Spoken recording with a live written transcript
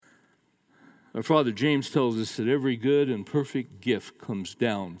Our Father James tells us that every good and perfect gift comes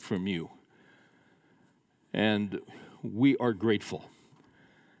down from you. And we are grateful.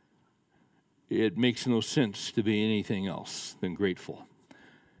 It makes no sense to be anything else than grateful.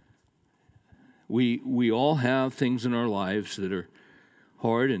 We all have things in our lives that are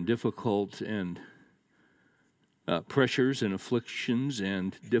hard and difficult and pressures and afflictions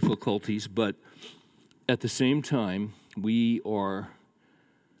and difficulties, but at the same time, we are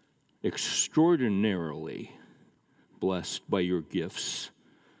extraordinarily blessed by your gifts.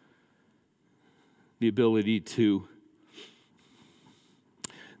 The ability to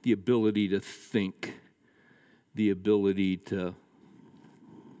think, the ability to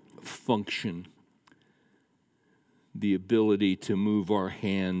function, the ability to move our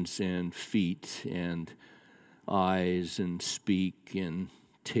hands and feet and eyes and speak and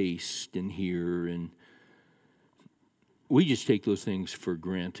taste and hear, and we just take those things for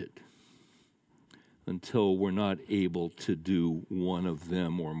granted until we're not able to do one of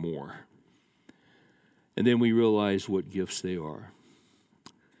them or more. And then we realize what gifts they are.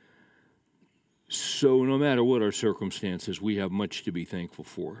 So no matter what our circumstances, we have much to be thankful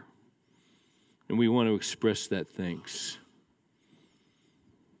for. And we want to express that thanks.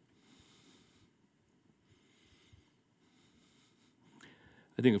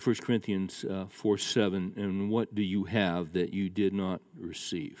 I think of 1 Corinthians 4:7, and what do you have that you did not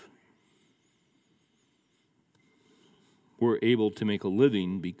receive? We're able to make a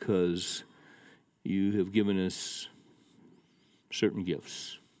living because you have given us certain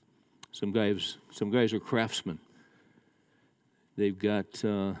gifts. Some guys are craftsmen. They've got,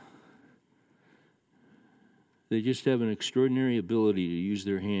 they just have an extraordinary ability to use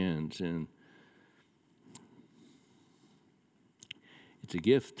their hands, and it's a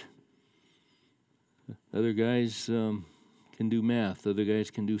gift. Other guys can do math. Other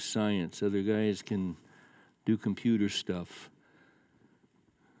guys can do science. Other guys can do computer stuff.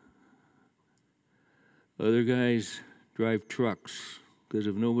 Other guys drive trucks, because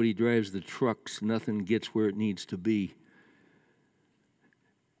if nobody drives the trucks, nothing gets where it needs to be.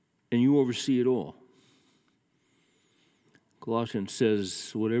 And you oversee it all. Colossians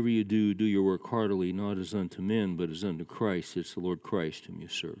says, whatever you do, do your work heartily, not as unto men, but as unto Christ. It's the Lord Christ whom you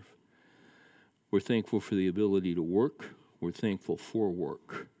serve. We're thankful for the ability to work. We're thankful for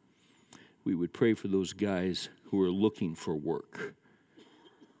work. We would pray for those guys who are looking for work,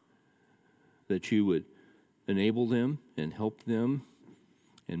 that you would enable them and help them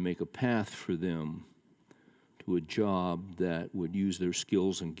and make a path for them to a job that would use their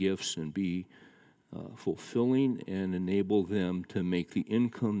skills and gifts and be fulfilling and enable them to make the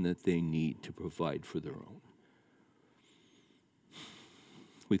income that they need to provide for their own.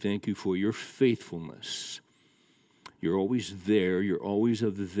 We thank you for your faithfulness. You're always there. You're always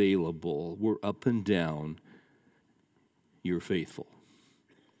available. We're up and down. You're faithful.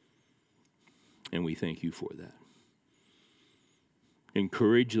 And we thank you for that.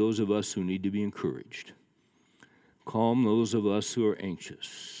 Encourage those of us who need to be encouraged. Calm those of us who are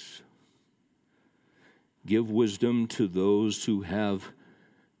anxious. Give wisdom to those who have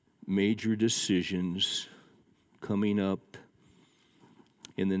major decisions coming up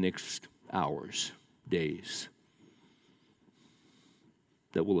in the next hours, days,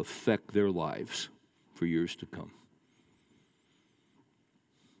 that will affect their lives for years to come.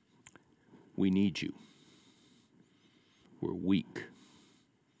 We need you. We're weak,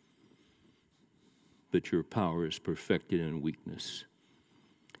 but your power is perfected in weakness.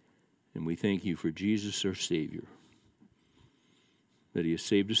 And we thank you for Jesus, our Savior, that he has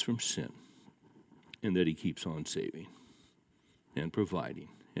saved us from sin, and that he keeps on saving and providing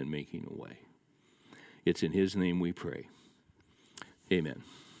and making a way. It's in his name we pray. Amen.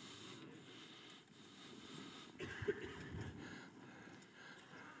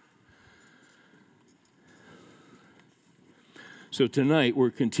 So tonight we're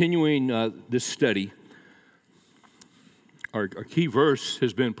continuing this study. Our key verse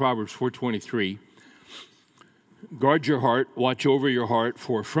has been Proverbs 4:23. Guard your heart, watch over your heart,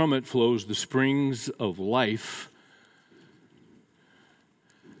 for from it flows the springs of life.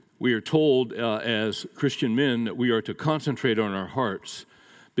 We are told as Christian men that we are to concentrate on our hearts.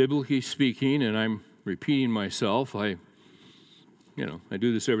 Biblically speaking, and I'm repeating myself, I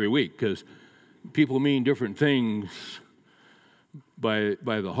do this every week because people mean different things by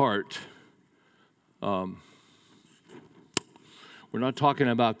the heart. We're not talking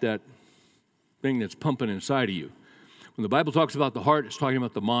about that thing that's pumping inside of you. When the Bible talks about the heart, it's talking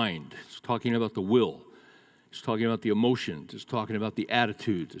about the mind. It's talking about the will. It's talking about the emotions. It's talking about the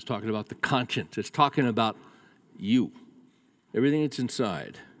attitudes. It's talking about the conscience. It's talking about you, everything that's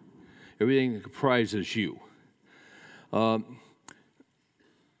inside. everything that comprises you. We're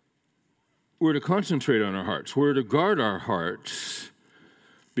to concentrate on our hearts. We're to guard our hearts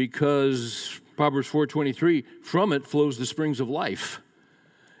because Proverbs 4:23, from it flows the springs of life.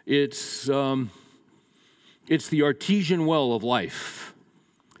 It's the artesian well of life.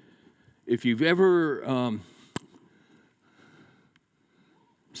 If you've ever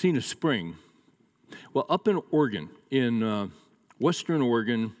seen a spring, well, up in Oregon, in western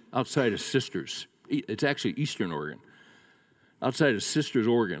Oregon, outside of Sisters, it's actually eastern Oregon, outside of Sisters,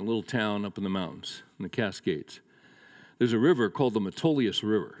 Oregon, a little town up in the mountains, in the Cascades, there's a river called the Metolius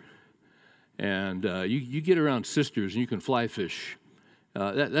River. And you get around Sisters and you can fly fish.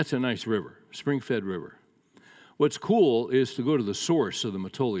 That's a nice river, spring-fed river. What's cool is to go to the source of the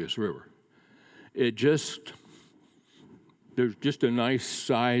Metolius River. There's just a nice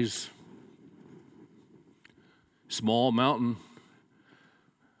size, small mountain,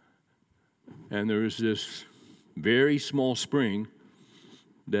 and there's this very small spring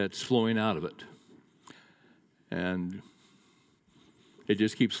that's flowing out of it. And it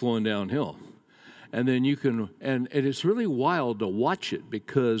just keeps flowing downhill. And then you can, and it's really wild to watch it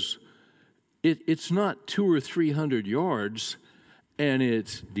because it's not 200 or 300 yards, and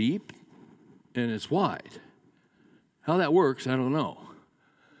it's deep and it's wide. How that works, I don't know.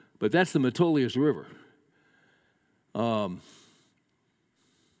 But that's the Metolius River.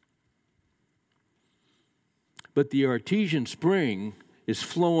 But the artesian spring is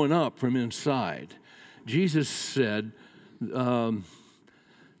flowing up from inside. Jesus said, out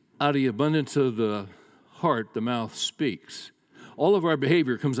of the abundance of the heart, the mouth speaks. All of our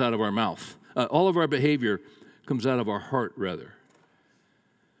behavior comes out of our mouth. All of our behavior comes out of our heart, rather.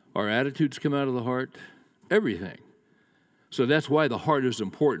 Our attitudes come out of the heart, everything. So that's why the heart is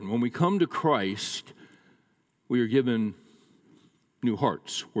important. When we come to Christ, we are given new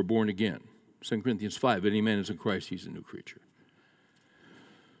hearts. We're born again. 2 Corinthians 5, any man is in Christ, he's a new creature.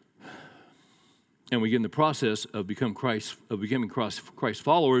 And we get in the process of becoming Christ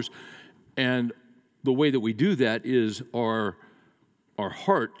followers, and the way that we do that is our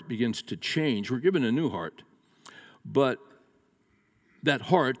heart begins to change. We're given a new heart, but that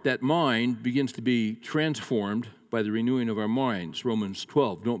heart, that mind, begins to be transformed by the renewing of our minds. Romans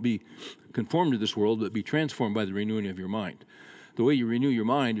 12, don't be conformed to this world, but be transformed by the renewing of your mind. The way you renew your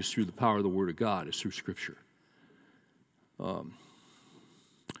mind is through the power of the Word of God, is through Scripture.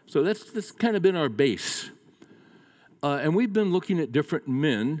 So that's kind of been our base. And we've been looking at different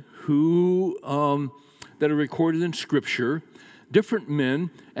men who that are recorded in Scripture, different men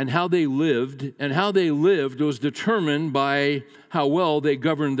and how they lived. And how they lived was determined by how well they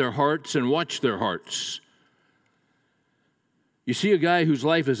governed their hearts and watched their hearts. You see a guy whose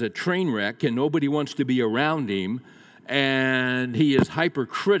life is a train wreck and nobody wants to be around him, and he is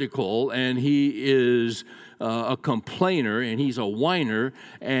hypercritical, and he is a complainer, and he's a whiner,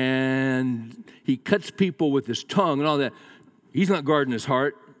 and he cuts people with his tongue and all that. He's not guarding his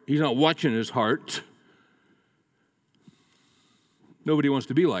heart. He's not watching his heart. Nobody wants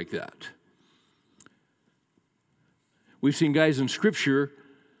to be like that. We've seen guys in Scripture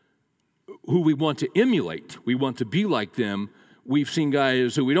who we want to emulate. We want to be like them. We've seen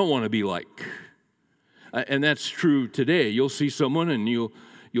guys who we don't want to be like. And that's true today. You'll see someone and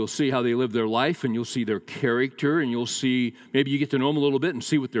you'll see how they live their life, and you'll see their character, and you'll see, maybe you get to know them a little bit and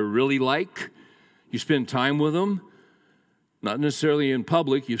see what they're really like. You spend time with them, not necessarily in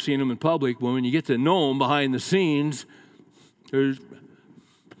public. You've seen them in public, but when you get to know them behind the scenes, that's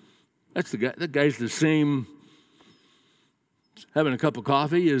the guy. That guy's the same, having a cup of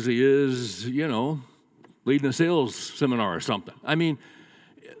coffee as he is, leading a sales seminar or something. I mean,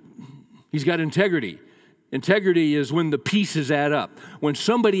 he's got integrity. Integrity is when the pieces add up. When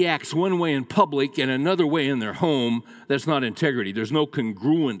somebody acts one way in public and another way in their home, that's not integrity. There's no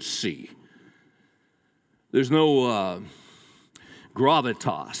congruency. There's no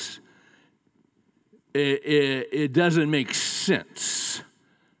gravitas. It doesn't make sense.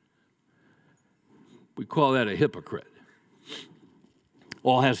 We call that a hypocrite.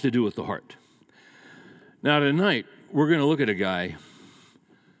 All has to do with the heart. Now tonight, we're going to look at a guy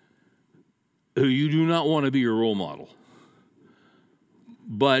who you do not want to be your role model.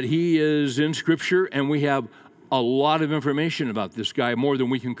 But he is in Scripture, and we have a lot of information about this guy, more than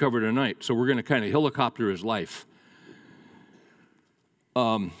we can cover tonight. So we're going to kind of helicopter his life.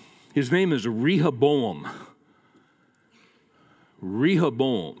 His name is Rehoboam.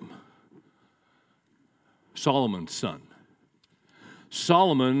 Rehoboam, Solomon's son.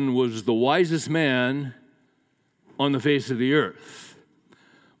 Solomon was the wisest man on the face of the earth,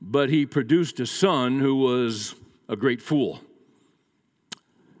 but he produced a son who was a great fool.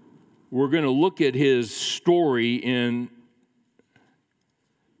 we're going to look at his story in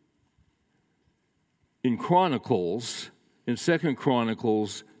Chronicles, in 2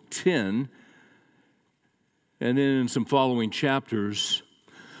 Chronicles 10, and then in some following chapters.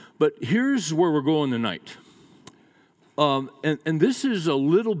 But here's where we're going tonight. And this is a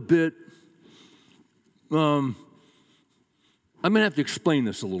little bit, I'm going to have to explain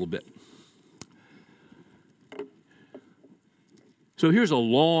this a little bit. So here's a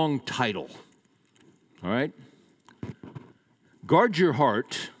long title, all right? Guard your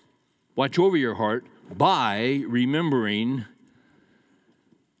heart, watch over your heart by remembering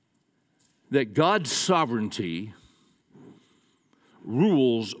that God's sovereignty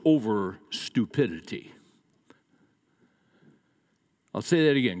rules over stupidity. I'll say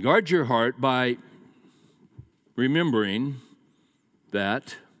that again. Guard your heart by remembering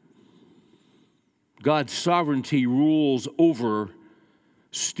that God's sovereignty rules over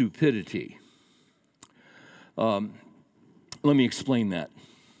stupidity. Let me explain that.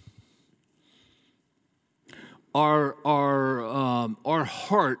 Our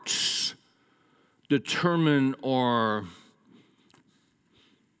hearts determine our.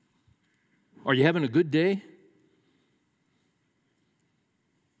 Are you having a good day?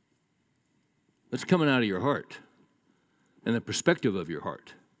 That's coming out of your heart and the perspective of your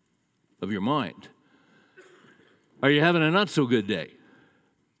heart, of your mind. Are you having a not so good day?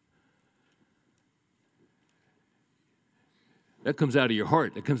 That comes out of your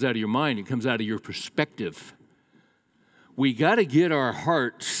heart. That comes out of your mind. It comes out of your perspective. We got to get our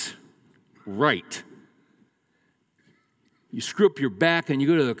hearts right. You screw up your back and you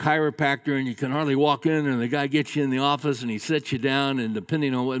go to the chiropractor and you can hardly walk in, and the guy gets you in the office and he sets you down, and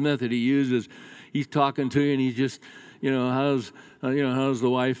depending on what method he uses, he's talking to you and he's just, how's the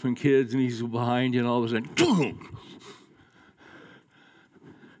wife and kids, and he's behind you, and all of a sudden, boom,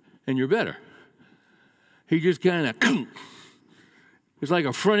 and you're better. He just kind of, it's like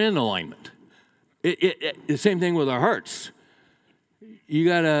a front end alignment. The same thing with our hearts. You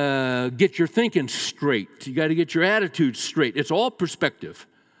got to get your thinking straight. You got to get your attitude straight. It's all perspective.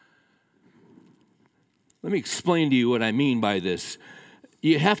 Let me explain to you what I mean by this.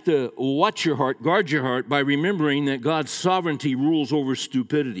 You have to watch your heart, guard your heart, by remembering that God's sovereignty rules over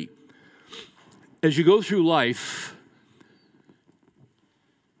stupidity. As you go through life,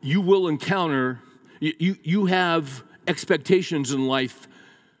 you will encounter, you have expectations in life.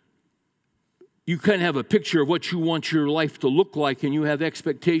 You kind of have a picture of what you want your life to look like, and you have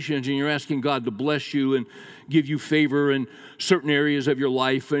expectations, and you're asking God to bless you and give you favor in certain areas of your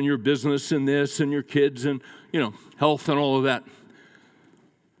life and your business and this and your kids and, health and all of that.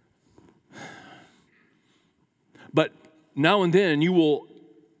 But now and then you will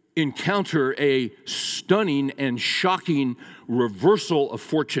encounter a stunning and shocking reversal of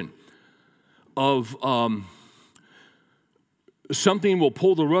fortune, of something will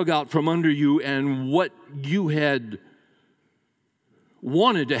pull the rug out from under you, and what you had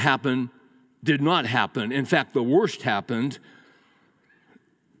wanted to happen did not happen. In fact, the worst happened.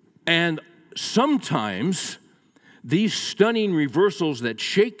 And sometimes these stunning reversals that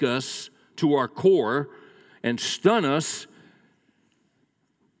shake us to our core and stun us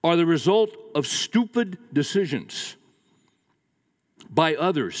are the result of stupid decisions by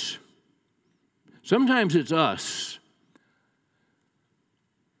others. Sometimes it's us.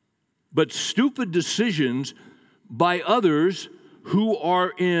 But stupid decisions by others who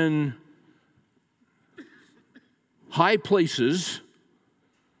are in high places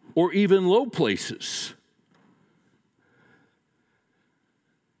or even low places.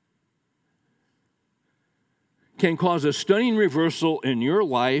 Can cause a stunning reversal in your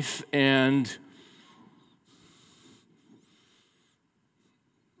life and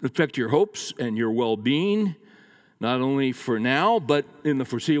affect your hopes and your well-being, not only for now, but in the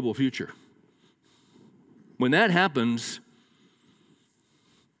foreseeable future. When that happens,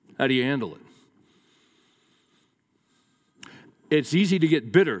 how do you handle it? It's easy to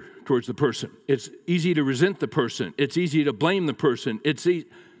get bitter towards the person. It's easy to resent the person. It's easy to blame the person. You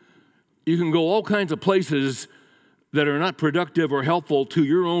can go all kinds of places that are not productive or helpful to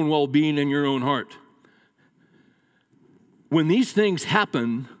your own well-being and your own heart. When these things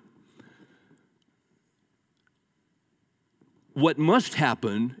happen, what must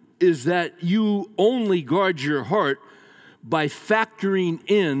happen is that you only guard your heart by factoring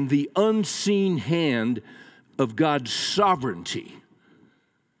in the unseen hand of God's sovereignty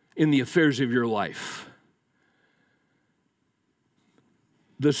in the affairs of your life.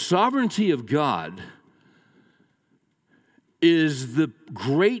 The sovereignty of God is the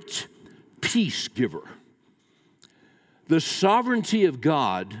great peace giver. The sovereignty of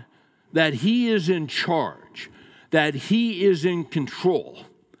God that he is in charge, that he is in control,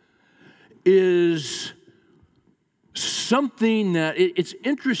 is something that it's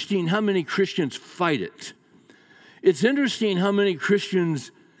interesting how many Christians fight it. It's interesting how many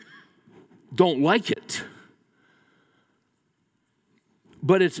Christians don't like it.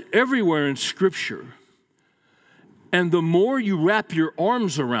 But it's everywhere in Scripture. And the more you wrap your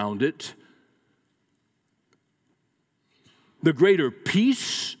arms around it, the greater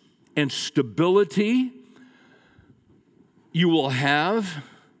peace and stability you will have.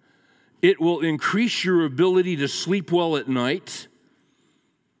 It will increase your ability to sleep well at night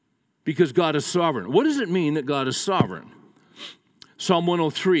because God is sovereign. What does it mean that God is sovereign? Psalm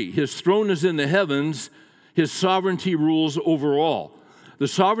 103, his throne is in the heavens, his sovereignty rules over all. The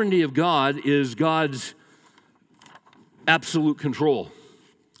sovereignty of God is God's absolute control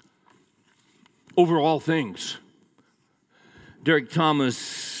over all things. Derek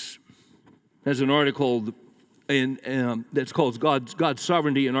Thomas has an article that's called God's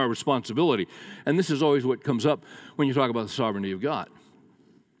Sovereignty and Our Responsibility. And this is always what comes up when you talk about the sovereignty of God.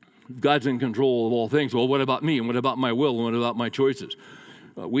 God's in control of all things. Well, what about me? And what about my will? And what about my choices?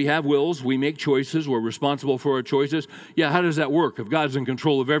 We have wills. We make choices. We're responsible for our choices. Yeah, how does that work? If God's in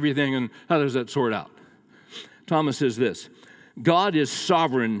control of everything, and how does that sort out? Thomas says this: God is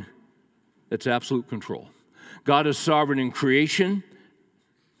sovereign. That's absolute control. God is sovereign in creation,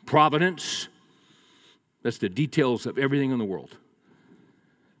 providence. That's the details of everything in the world.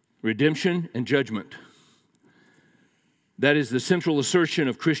 Redemption and judgment. That is the central assertion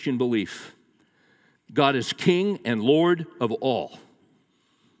of Christian belief. God is King and Lord of all.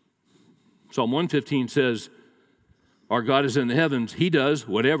 Psalm 115 says, our God is in the heavens. He does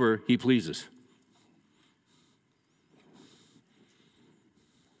whatever he pleases.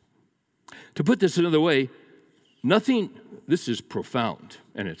 To put this another way, this is profound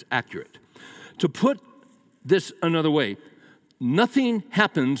and it's accurate. To put this another way, nothing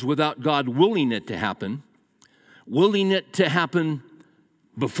happens without God willing it to happen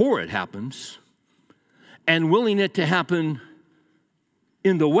before it happens, and willing it to happen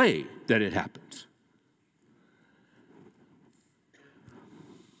in the way that it happens.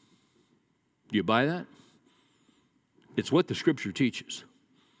 Do you buy that? It's what the Scripture teaches.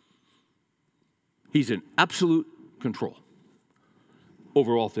 He's in absolute control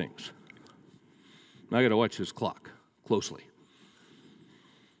over all things. Now I got to watch this clock closely.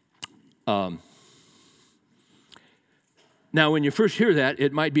 Now, when you first hear that,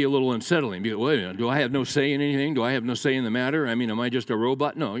 it might be a little unsettling. You go, wait a minute, do I have no say in anything? Do I have no say in the matter? I mean, am I just a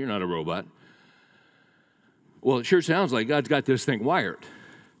robot? No, you're not a robot. Well, it sure sounds like God's got this thing wired.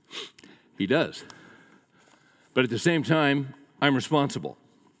 He does. But at the same time, I'm responsible.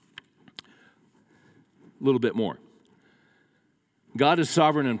 A little bit more. God is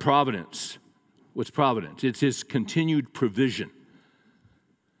sovereign in providence. What's providence? It's his continued provision.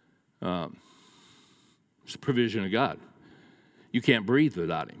 It's the provision of God. You can't breathe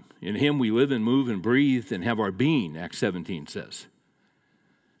without him. In him we live and move and breathe and have our being, Acts 17 says.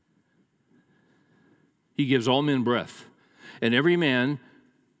 He gives all men breath. And every man,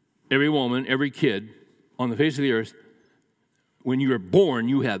 every woman, every kid on the face of the earth, when you are born,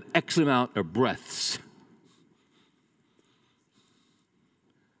 you have X amount of breaths.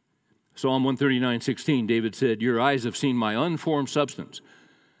 Psalm 139:16, David said, your eyes have seen my unformed substance.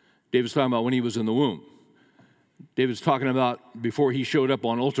 David's talking about when he was in the womb. David's talking about before he showed up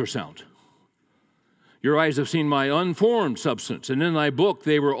on ultrasound. Your eyes have seen my unformed substance, and in thy book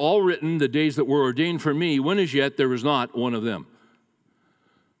they were all written, the days that were ordained for me, when as yet there was not one of them.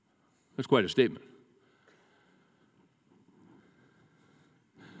 That's quite a statement.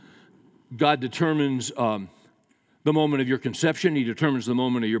 God determines the moment of your conception. He determines the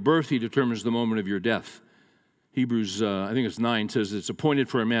moment of your birth. He determines the moment of your death. Hebrews, I think it's 9, says it's appointed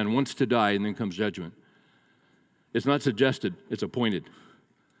for a man once to die, and then comes judgment. It's not suggested, it's appointed.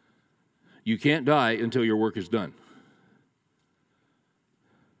 You can't die until your work is done.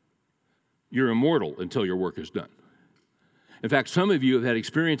 You're immortal until your work is done. In fact, some of you have had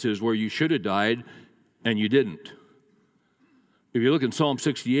experiences where you should have died and you didn't. If you look in Psalm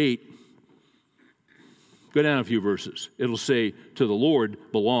 68, go down a few verses. It'll say, to the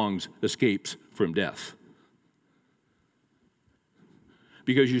Lord belongs escapes from death.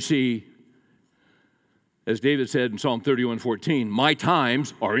 Because you see, as David said in Psalm 31:14, my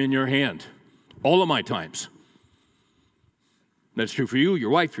times are in your hand. All of my times. That's true for you, your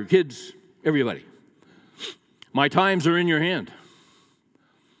wife, your kids, everybody. My times are in your hand.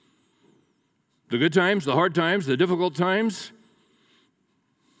 The good times, the hard times, the difficult times.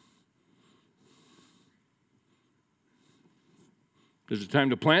 There's a time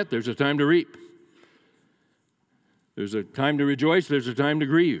to plant, there's a time to reap. There's a time to rejoice, there's a time to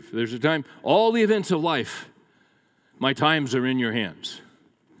grieve. There's a time, all the events of life, my times are in your hands.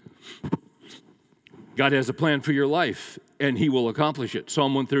 God has a plan for your life, and he will accomplish it.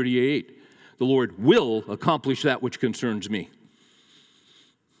 Psalm 138, the Lord will accomplish that which concerns me.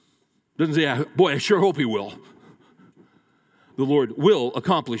 Doesn't say, boy, I sure hope he will. The Lord will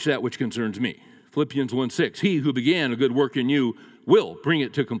accomplish that which concerns me. Philippians 1:6, he who began a good work in you will bring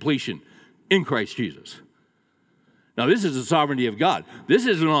it to completion in Christ Jesus. Now, this is the sovereignty of God. This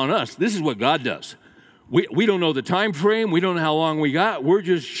isn't on us. This is what God does. We don't know the time frame. We don't know how long we got. We're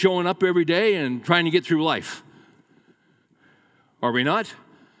just showing up every day and trying to get through life. Are we not?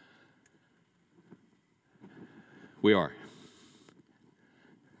 We are.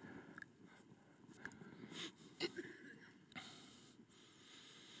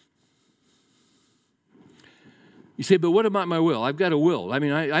 You say, but what about my will? I've got a will. I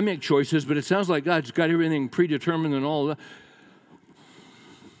mean, I make choices, but it sounds like God's got everything predetermined and all that.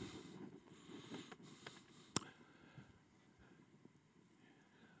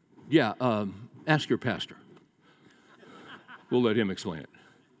 Yeah, ask your pastor. We'll let him explain it.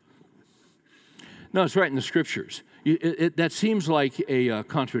 No, it's right in the scriptures. That seems like a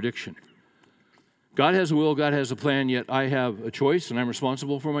contradiction. God has a will, God has a plan, yet I have a choice, and I'm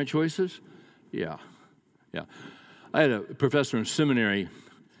responsible for my choices? Yeah. I had a professor in seminary.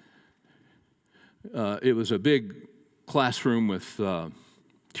 It was a big classroom with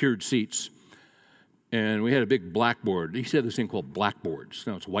tiered seats, and we had a big blackboard. He said this thing called blackboards.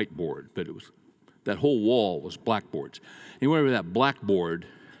 Now it's whiteboard, but it was that whole wall was blackboards. And he went over to that blackboard,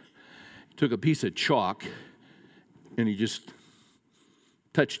 took a piece of chalk, and he just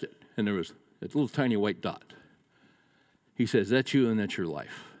touched it, and there was a little tiny white dot. He says, that's you and that's your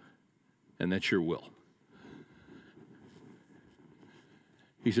life, and that's your will.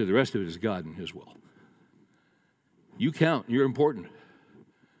 He said, the rest of it is God and his will. You count, you're important.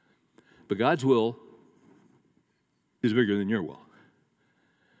 But God's will is bigger than your will.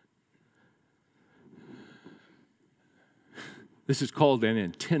 This is called an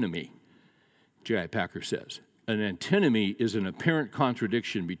antinomy, J.I. Packer says. An antinomy is an apparent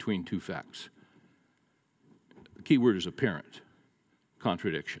contradiction between two facts. The key word is apparent,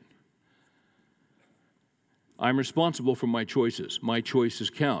 contradiction. I'm responsible for my choices. My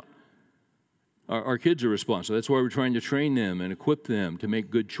choices count. Our kids are responsible. That's why we're trying to train them and equip them to make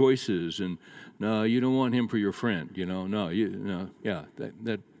good choices. And no, you don't want him for your friend.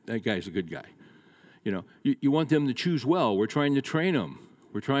 That guy's a good guy. You want them to choose well. We're trying to train them.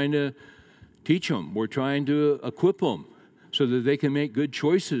 We're trying to teach them. We're trying to equip them so that they can make good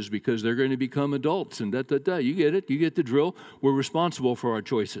choices because they're going to become adults. And You get it. You get the drill. We're responsible for our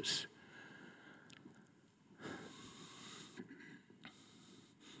choices.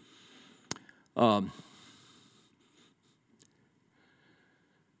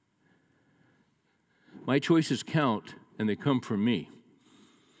 My choices count, and they come from me.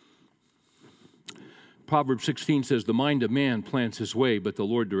 Proverbs 16 says, the mind of man plans his way, but the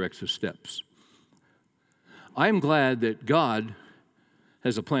Lord directs his steps. I'm glad that God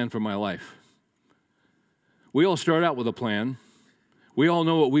has a plan for my life. We all start out with a plan. We all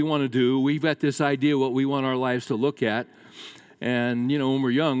know what we want to do. We've got this idea what we want our lives to look at. And, when we're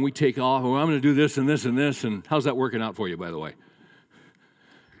young, we take off, I'm going to do this and this and this, and how's that working out for you, by the way?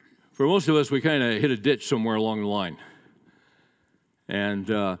 For most of us, we kind of hit a ditch somewhere along the line.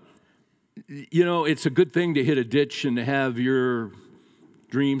 And, it's a good thing to hit a ditch and to have your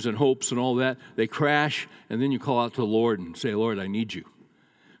dreams and hopes and all that. They crash, and then you call out to the Lord and say, Lord, I need you,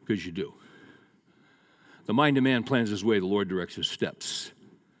 because you do. The mind of man plans his way, the Lord directs his steps.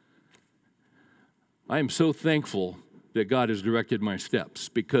 I am so thankful that God has directed my steps,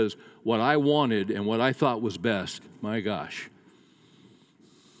 because what I wanted and what I thought was best, my gosh,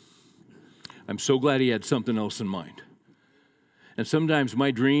 I'm so glad he had something else in mind. And sometimes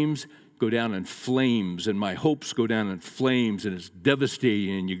my dreams go down in flames and my hopes go down in flames, and it's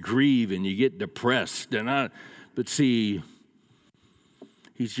devastating, and you grieve and you get depressed. But see,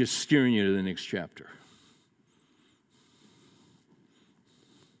 he's just steering you to the next chapter.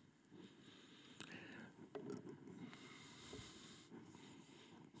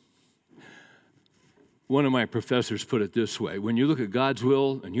 One of my professors put it this way: when you look at God's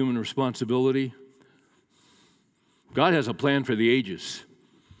will and human responsibility, God has a plan for the ages,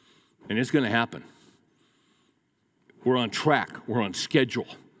 and it's going to happen. We're on track. We're on schedule.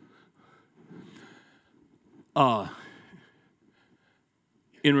 In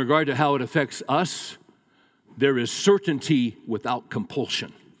regard to how it affects us, there is certainty without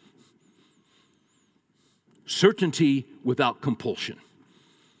compulsion. Certainty without compulsion.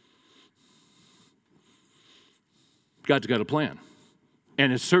 God's got a plan,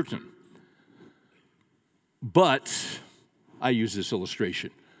 and it's certain. But I use this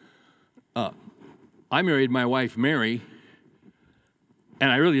illustration. I married my wife, Mary,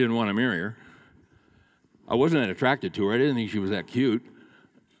 and I really didn't want to marry her. I wasn't that attracted to her. I didn't think she was that cute.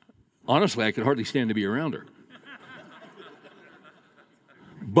 Honestly, I could hardly stand to be around her.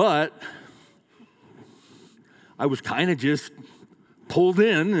 But I was kind of just pulled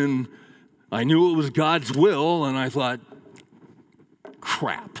in, and I knew it was God's will, and I thought,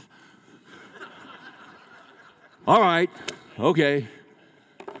 crap. All right, okay.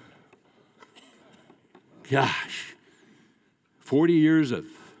 Gosh, 40 years of,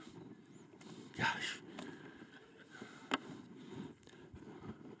 gosh.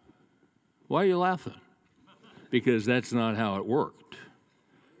 Why are you laughing? Because that's not how it worked.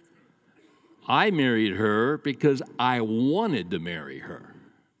 I married her because I wanted to marry her.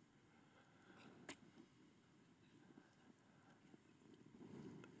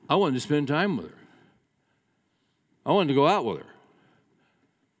 I wanted to spend time with her. I wanted to go out with her.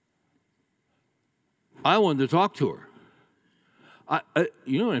 I wanted to talk to her.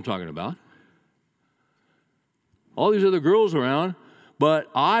 You know what I'm talking about. All these other girls around, but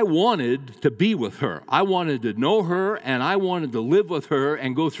I wanted to be with her. I wanted to know her, and I wanted to live with her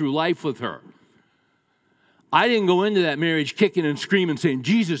and go through life with her. I didn't go into that marriage kicking and screaming saying,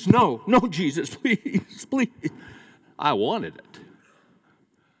 Jesus, no, Jesus, please, please. I wanted it.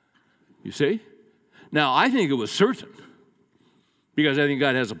 You see? Now, I think it was certain because I think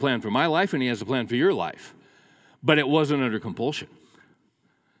God has a plan for my life and he has a plan for your life. But it wasn't under compulsion.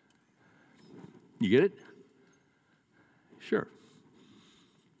 You get it? Sure.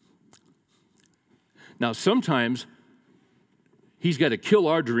 Now, sometimes he's got to kill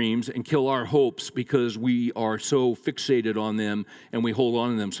our dreams and kill our hopes because we are so fixated on them and we hold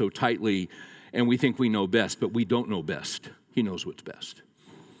on to them so tightly and we think we know best, but we don't know best. He knows what's best.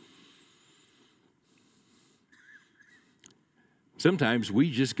 Sometimes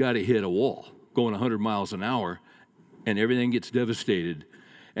we just got to hit a wall going 100 miles an hour and everything gets devastated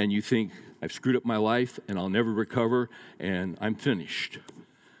and you think, I've screwed up my life and I'll never recover and I'm finished.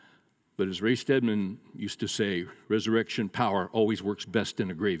 But as Ray Stedman used to say, resurrection power always works best in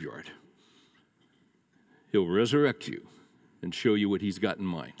a graveyard. He'll resurrect you and show you what he's got in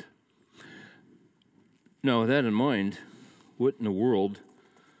mind. Now, with that in mind, what in the world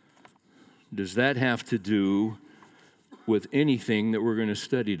does that have to do with anything that we're going to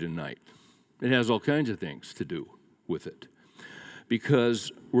study tonight? It has all kinds of things to do with it.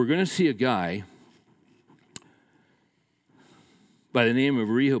 Because we're going to see a guy by the name of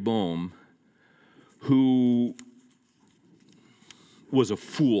Rehoboam who was a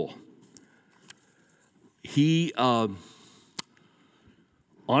fool. He,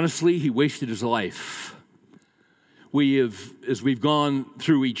 honestly, he wasted his life. We have, as we've gone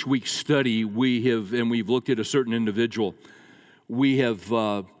through each week's study, we've looked at a certain individual. We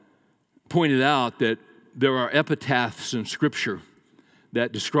have pointed out that there are epitaphs in Scripture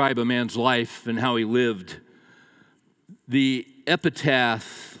that describe a man's life and how he lived. The epitaph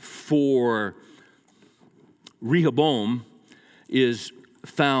for Rehoboam is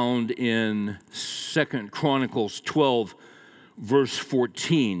found in 2 Chronicles 12, verse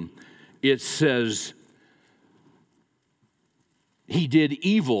 14. It says, he did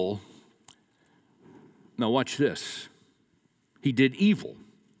evil. Now watch this. He did evil.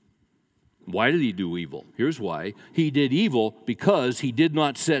 Why did he do evil? Here's why. He did evil because he did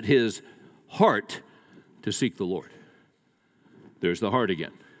not set his heart to seek the Lord. There's the heart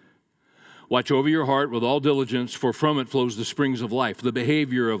again. Watch over your heart with all diligence, for from it flows the springs of life, the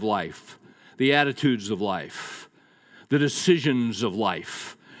behavior of life, the attitudes of life, the decisions of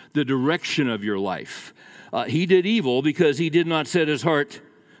life, the direction of your life. He did evil because he did not set his heart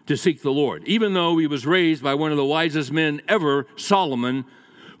to seek the Lord, even though he was raised by one of the wisest men ever, Solomon,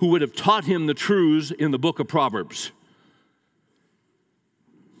 who would have taught him the truths in the book of Proverbs.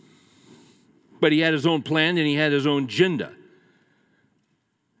 But he had his own plan and he had his own agenda.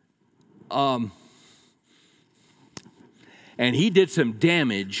 And he did some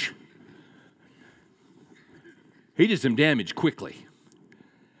damage. He did some damage quickly.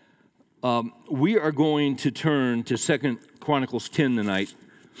 We are going to turn to 2 Chronicles 10 tonight.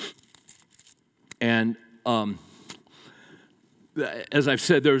 And as I've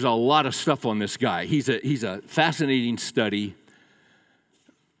said, there's a lot of stuff on this guy. He's a fascinating study.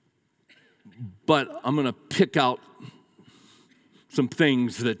 But I'm going to pick out some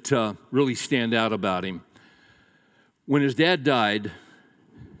things that really stand out about him. When his dad died,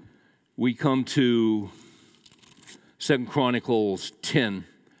 we come to 2 Chronicles 10.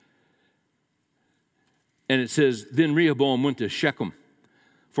 And it says, then Rehoboam went to Shechem,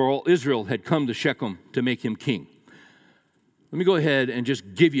 for all Israel had come to Shechem to make him king. Let me go ahead and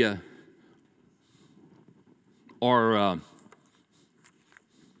just give you our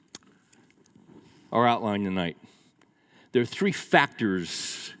outline tonight. There are three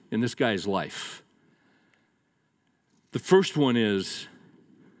factors in this guy's life. The first one is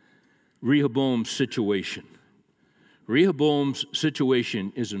Rehoboam's situation. Rehoboam's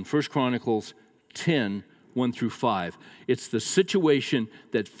situation is in 1 Chronicles 10, 1 through 5. It's the situation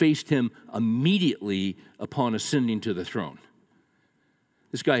that faced him immediately upon ascending to the throne.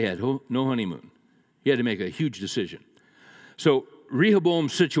 This guy had no honeymoon. He had to make a huge decision. So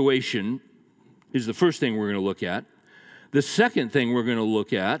Rehoboam's situation is the first thing we're going to look at. The second thing we're going to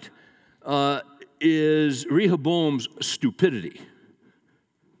look at is Rehoboam's stupidity.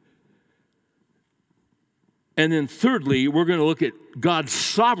 And then thirdly, we're going to look at God's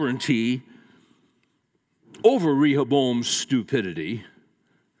sovereignty over Rehoboam's stupidity,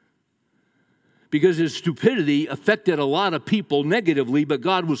 because his stupidity affected a lot of people negatively, but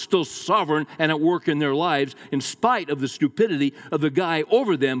God was still sovereign and at work in their lives in spite of the stupidity of the guy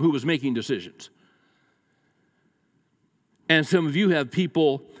over them who was making decisions. And some of you have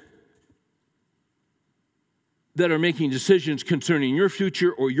people that are making decisions concerning your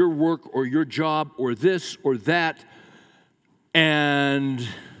future or your work or your job or this or that, and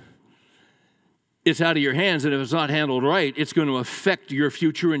it's out of your hands, and if it's not handled right, it's going to affect your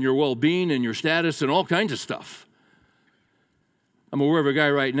future and your well-being and your status and all kinds of stuff. I'm aware of a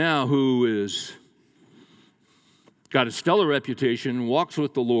guy right now who is got a stellar reputation, walks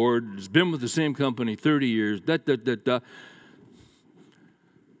with the Lord, has been with the same company 30 years,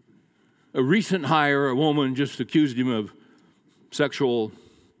 A recent hire, a woman just accused him of sexual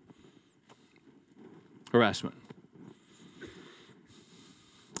harassment.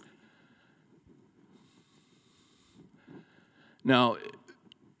 Now,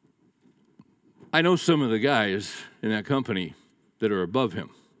 I know some of the guys in that company that are above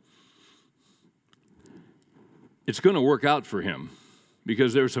him. It's going to work out for him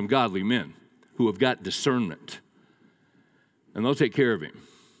because there are some godly men who have got discernment, and they'll take care of him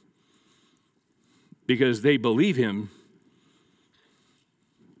because they believe him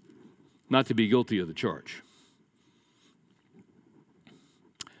not to be guilty of the charge.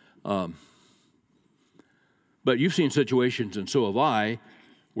 But you've seen situations, and so have I,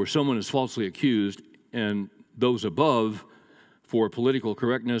 where someone is falsely accused, and those above, for political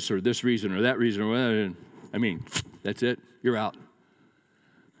correctness or this reason or that reason, or whatever, I mean, that's it. You're out.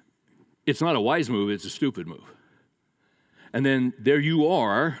 It's not a wise move. It's a stupid move. And then there you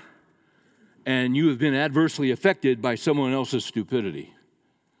are, and you have been adversely affected by someone else's stupidity.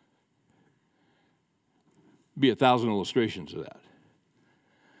 Be 1,000 illustrations of that.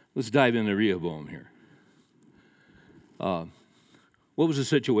 Let's dive into Rehoboam here. What was the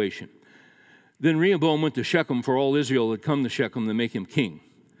situation? Then Rehoboam went to Shechem, for all Israel had come to Shechem to make him king.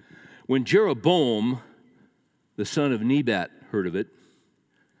 When Jeroboam, the son of Nebat, heard of it,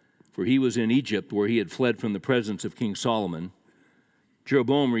 for he was in Egypt where he had fled from the presence of King Solomon,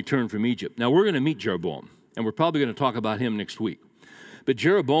 Jeroboam returned from Egypt. Now we're going to meet Jeroboam, and we're probably going to talk about him next week. But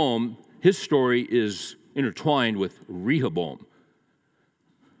Jeroboam, his story is intertwined with Rehoboam.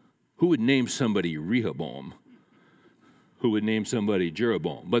 Who would name somebody Rehoboam? Who would name somebody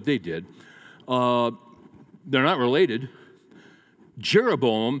Jeroboam? But they did. They're not related.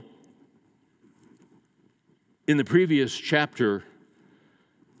 Jeroboam, in the previous chapter,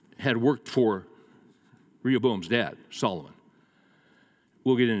 had worked for Rehoboam's dad, Solomon.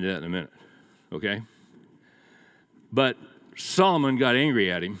 We'll get into that in a minute, okay? But Solomon got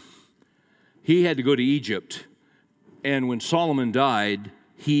angry at him. He had to go to Egypt, and when Solomon died,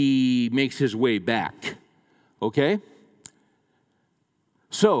 he makes his way back, okay?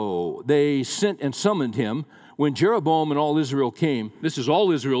 So they sent and summoned him. When Jeroboam and all Israel came, this is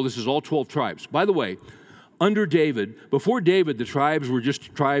all Israel, this is all 12 tribes. By the way, under David, before David, the tribes were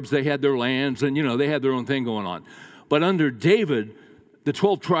just tribes. They had their lands and, they had their own thing going on. But under David, the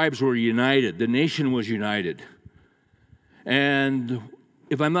 12 tribes were united. The nation was united. And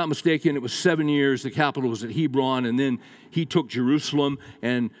if I'm not mistaken, it was 7 years. The capital was at Hebron, and then he took Jerusalem,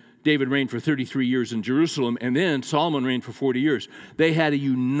 and David reigned for 33 years in Jerusalem, and then Solomon reigned for 40 years. They had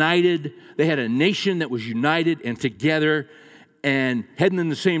a nation that was united and together and heading in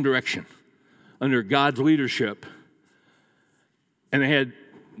the same direction under God's leadership. And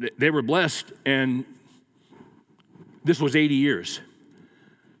they were blessed, and this was 80 years.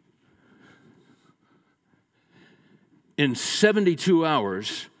 In 72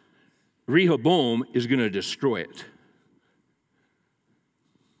 hours, Rehoboam is going to destroy it.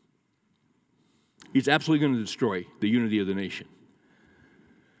 He's absolutely going to destroy the unity of the nation.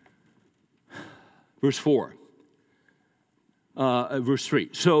 Verse 4. Verse 3.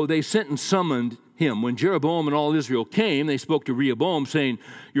 So they sent and summoned him. When Jeroboam and all Israel came, they spoke to Rehoboam, saying,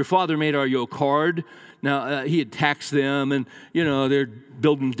 your father made our yoke hard. Now, he had taxed them, and, they're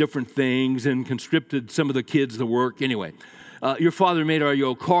building different things and conscripted some of the kids to work. Anyway, your father made our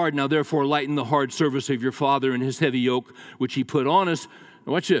yoke hard. Now, therefore, lighten the hard service of your father and his heavy yoke, which he put on us.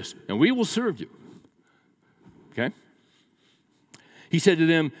 Now, watch this. And we will serve you. Okay? He said to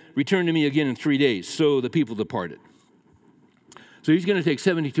them, return to me again in 3 days. So the people departed. So he's going to take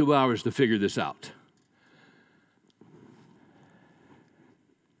 72 hours to figure this out.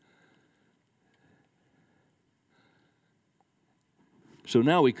 So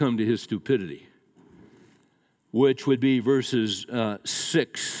now we come to his stupidity, which would be verses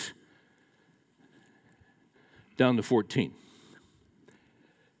 6 down to 14.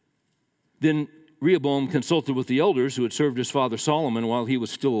 Then Rehoboam consulted with the elders who had served his father Solomon while he was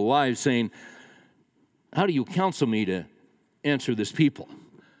still alive, saying, how do you counsel me to answer this people?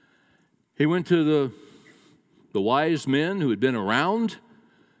 He went to the wise men who had been around.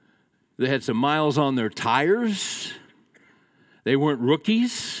 They had some miles on their tires. They weren't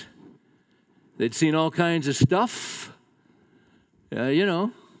rookies. They'd seen all kinds of stuff.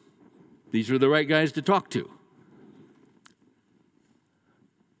 These were the right guys to talk to.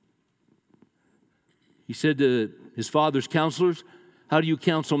 He said to his father's counselors, how do you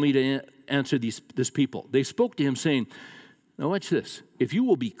counsel me to answer this people? They spoke to him saying, now watch this. If you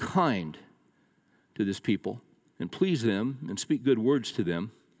will be kind to this people and please them and speak good words to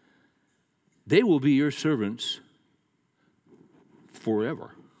them, they will be your servants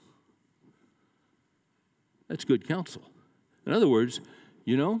forever. That's good counsel. In other words,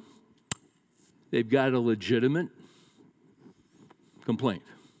 they've got a legitimate complaint.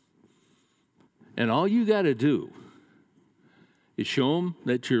 And all you got to do is show them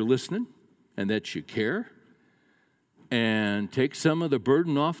that you're listening and that you care and take some of the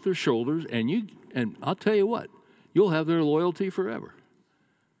burden off their shoulders, and I'll tell you what, you'll have their loyalty forever.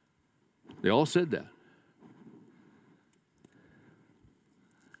 They all said that.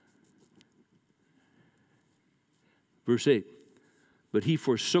 Verse 8, but he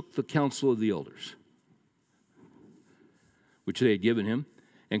forsook the counsel of the elders, which they had given him,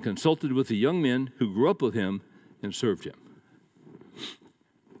 and consulted with the young men who grew up with him and served him.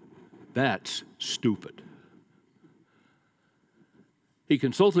 That's stupid. He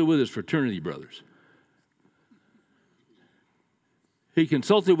consulted with his fraternity brothers. He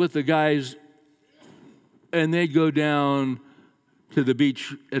consulted with the guys, and they'd go down to the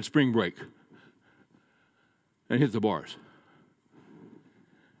beach at spring break and hit the bars.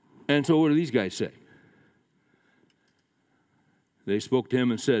 And so what do these guys say? They spoke to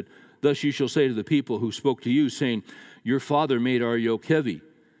him and said, thus you shall say to the people who spoke to you, saying, your father made our yoke heavy,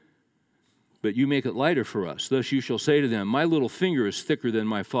 but you make it lighter for us. Thus you shall say to them, my little finger is thicker than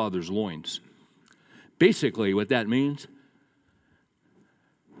my father's loins. Basically, what that means,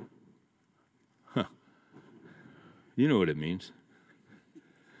 you know what it means.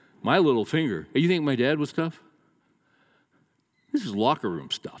 My little finger. You think my dad was tough? This is locker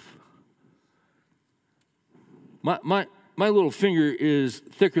room stuff. My little finger is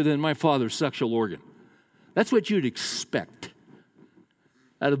thicker than my father's sexual organ. That's what you'd expect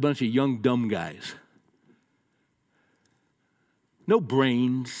out of a bunch of young, dumb guys. No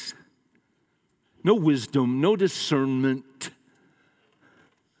brains, no wisdom, no discernment.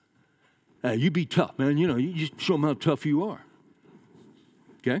 You be tough, man. You just show them how tough you are.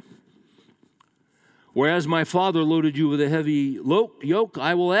 Okay? Whereas my father loaded you with a heavy yoke,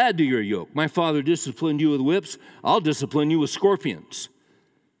 I will add to your yoke. My father disciplined you with whips, I'll discipline you with scorpions.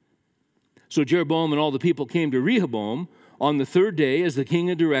 So Jeroboam and all the people came to Rehoboam on the third day, as the king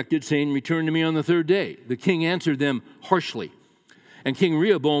had directed, saying, return to me on the third day. The king answered them harshly, and King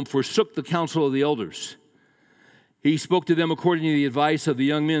Rehoboam forsook the counsel of the elders. He spoke to them according to the advice of the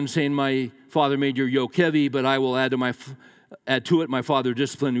young men, saying, my father made your yoke heavy, but I will add to it, my father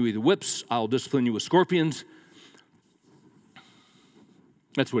disciplined you with whips, I'll discipline you with scorpions.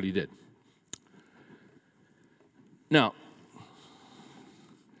 That's what he did. Now,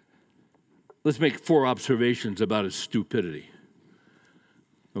 let's make 4 observations about his stupidity.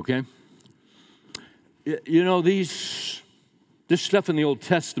 Okay? This stuff in the Old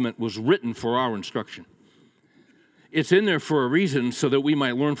Testament was written for our instruction. It's in there for a reason so that we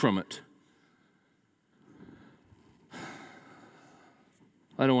might learn from it.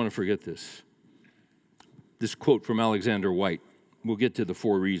 I don't want to forget this. This quote from Alexander White. We'll get to the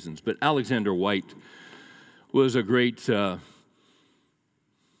 4 reasons. But Alexander White was a great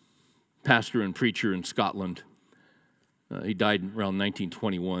pastor and preacher in Scotland. He died around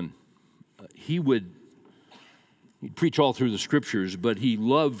 1921. He'd preach all through the scriptures, but he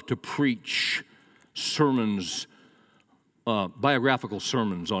loved to preach sermons, biographical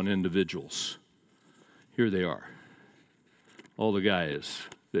sermons on individuals. Here they are, all the guys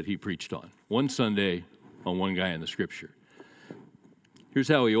that he preached on. One Sunday on one guy in the scripture. Here's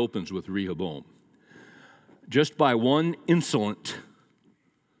how he opens with Rehoboam. Just by one insolent,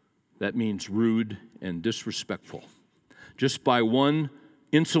 that means rude and disrespectful. Just by one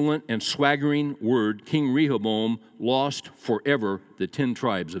insolent and swaggering word, King Rehoboam lost forever the 10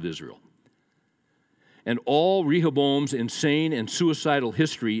 tribes of Israel. And all Rehoboam's insane and suicidal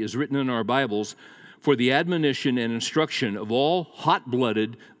history is written in our Bibles for the admonition and instruction of all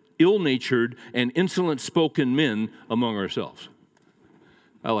hot-blooded, ill-natured, and insolent-spoken men among ourselves.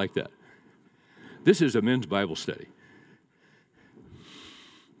 I like that. This is a men's Bible study.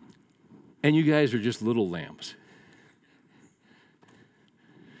 And you guys are just little lambs.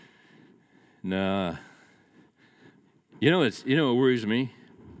 Nah. You know what worries me?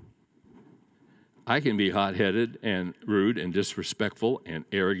 I can be hot-headed and rude and disrespectful and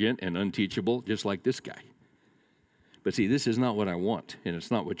arrogant and unteachable, just like this guy. But see, this is not what I want, and it's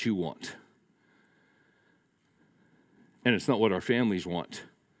not what you want. And it's not what our families want.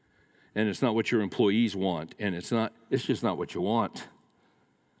 And it's not what your employees want, and it's just not what you want.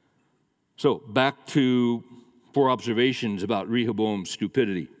 So, back to 4 observations about Rehoboam's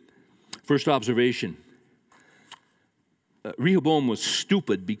stupidity. First observation, Rehoboam was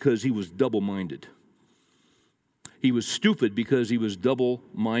stupid because he was double-minded. He was stupid because he was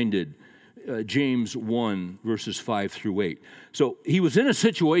double-minded. James 1, verses 5 through 8. So he was in a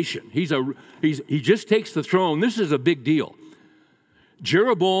situation. He just takes the throne. This is a big deal.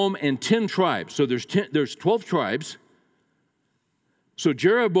 Jeroboam and 10 tribes. So there's 12 tribes. So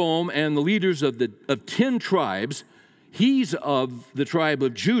Jeroboam and the leaders of 10 tribes, he's of the tribe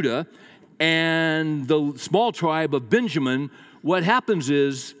of Judah, and the small tribe of Benjamin. What happens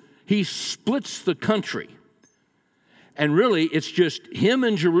is he splits the country. And really, it's just him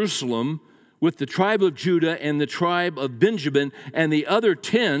in Jerusalem with the tribe of Judah and the tribe of Benjamin, and the other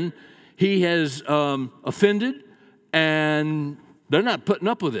 10 he has offended, and they're not putting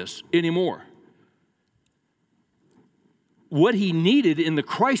up with this anymore. What he needed in the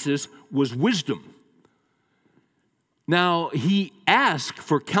crisis was wisdom. Now, he asked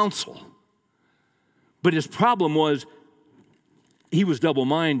for counsel, but his problem was he was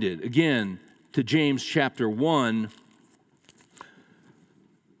double-minded. Again, to James chapter 1,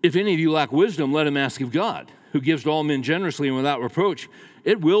 if any of you lack wisdom, let him ask of God, who gives to all men generously and without reproach.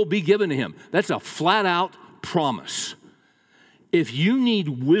 It will be given to him. That's a flat-out promise. If you need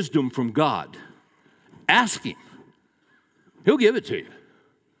wisdom from God, ask him. He'll give it to you.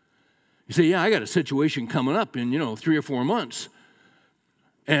 You say, yeah, I got a situation coming up in, 3 or 4 months.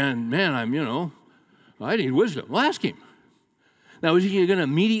 And man, I need wisdom. Well, ask him. Now, is he going to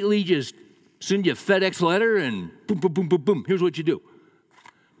immediately just send you a FedEx letter and boom, boom, boom, boom, boom, here's what you do?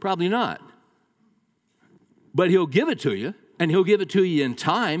 Probably not. But he'll give it to you, and he'll give it to you in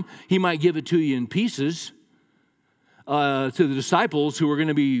time. He might give it to you in pieces. To the disciples who are going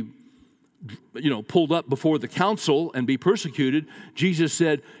to be, pulled up before the council and be persecuted, Jesus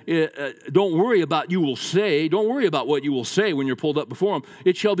said, don't worry about what you will say. Don't worry about what you will say when you're pulled up before him.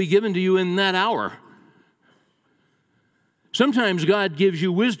 It shall be given to you in that hour. Sometimes God gives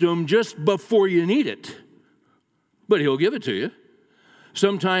you wisdom just before you need it, but he'll give it to you.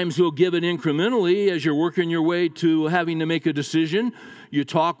 Sometimes he'll give it incrementally as you're working your way to having to make a decision. You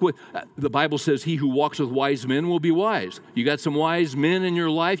talk with, the Bible says, he who walks with wise men will be wise. You got some wise men in your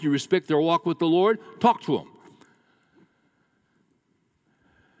life, you respect their walk with the Lord, talk to them.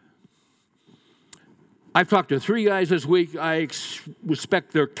 I've talked to 3 guys this week. I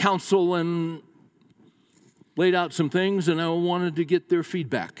respect their counsel and laid out some things, and I wanted to get their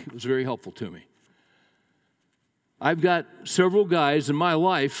feedback. It was very helpful to me. I've got several guys in my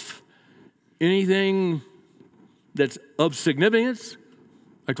life, anything that's of significance,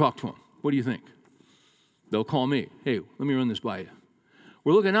 I talk to them. What do you think? They'll call me. Hey, let me run this by you.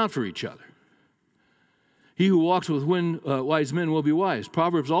 We're looking out for each other. He who walks with wise men will be wise.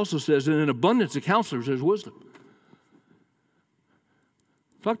 Proverbs also says, in an abundance of counselors, there's wisdom.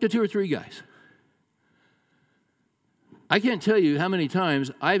 Talk to 2 or 3 guys. I can't tell you how many times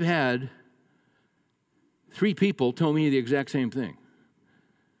I've had 3 people tell me the exact same thing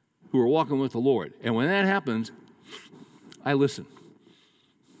who are walking with the Lord. And when that happens, I listen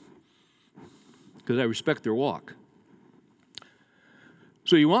because I respect their walk.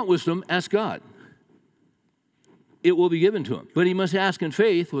 So you want wisdom, ask God. it will be given to him. But he must ask in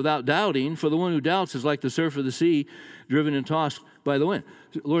faith without doubting, for the one who doubts is like the surf of the sea, driven and tossed by the wind.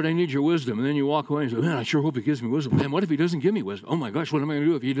 Lord, I need your wisdom. And then you walk away and say, man, I sure hope he gives me wisdom. Man, what if he doesn't give me wisdom? Oh my gosh, what am I going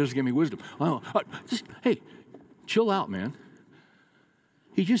to do if he doesn't give me wisdom? Oh, hey, chill out, man.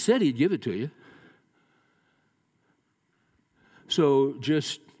 He just said he'd give it to you. So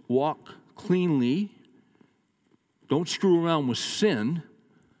just walk cleanly. Don't screw around with sin.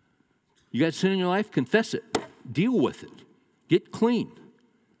 You got sin in your life? Confess it. Deal with it. Get clean.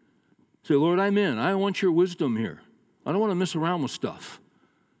 Say, Lord, I'm in. I want your wisdom here. I don't want to mess around with stuff.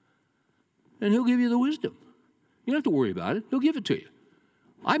 And he'll give you the wisdom. You don't have to worry about it. He'll give it to you.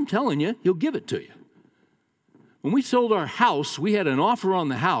 I'm telling you, he'll give it to you. When we sold our house, we had an offer on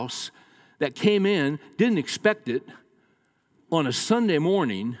the house that came in, didn't expect it, on a Sunday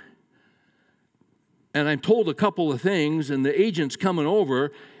morning. And I'm told a couple of things, and the agent's coming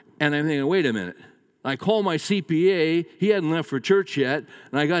over, and I'm thinking, wait a minute. I call my CPA. He hadn't left for church yet,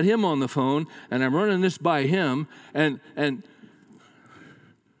 and I got him on the phone, and I'm running this by him, and then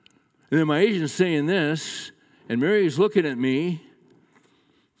my agent's saying this, and Mary's looking at me.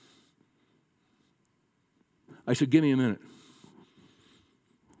 I said, give me a minute.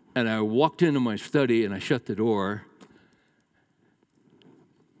 And I walked into my study, and I shut the door,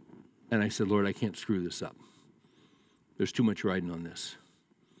 and I said, Lord, I can't screw this up. There's too much riding on this.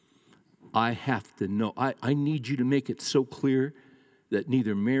 I have to know. I need you to make it so clear that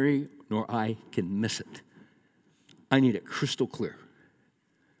neither Mary nor I can miss it. I need it crystal clear.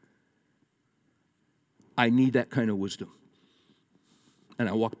 I need that kind of wisdom. And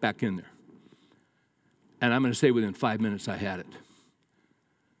I walked back in there. And I'm going to say within 5 minutes I had it.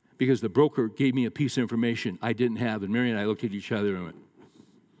 Because the broker gave me a piece of information I didn't have, and Mary and I looked at each other and went,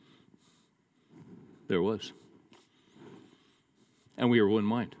 there it was. And we were one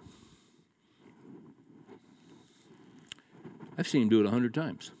mind. I've seen him do it 100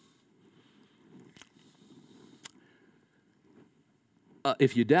 times.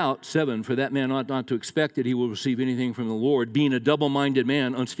 If you doubt, 7, for that man ought not to expect that he will receive anything from the Lord, being a double-minded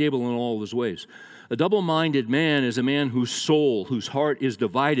man, unstable in all of his ways. A double-minded man is a man whose soul, whose heart is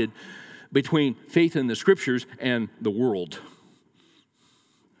divided between faith in the Scriptures and the world.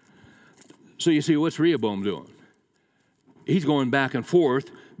 So you see, what's Rehoboam doing? He's going back and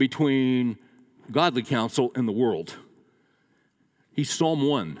forth between godly counsel and the world. He's Psalm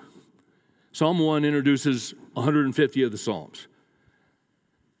 1. Psalm 1 introduces 150 of the Psalms.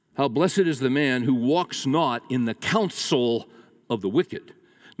 How blessed is the man who walks not in the counsel of the wicked,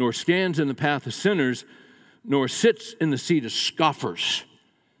 nor stands in the path of sinners, nor sits in the seat of scoffers.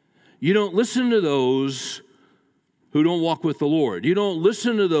 You don't listen to those who don't walk with the Lord. You don't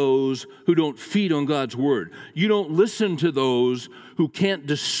listen to those who don't feed on God's word. You don't listen to those who can't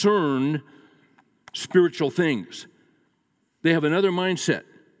discern spiritual things. They have another mindset.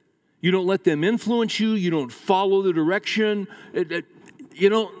 You don't let them influence you. You don't follow the direction. You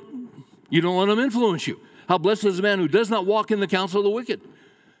don't let them influence you. How blessed is the man who does not walk in the counsel of the wicked.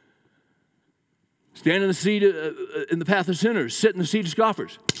 Stand in the seat in the path of sinners. Sit in the seat of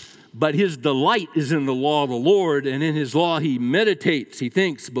scoffers. But his delight is in the law of the Lord, and in his law he meditates, he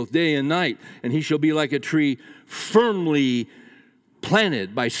thinks both day and night, and he shall be like a tree firmly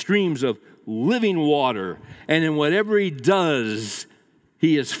planted by streams of living water, and in whatever he does,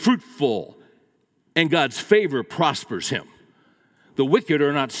 he is fruitful, and God's favor prospers him. The wicked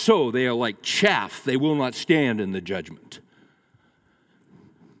are not so. They are like chaff. They will not stand in the judgment.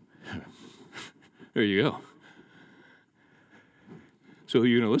 There you go. So who are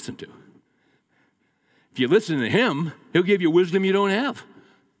you going to listen to? If you listen to him, he'll give you wisdom you don't have.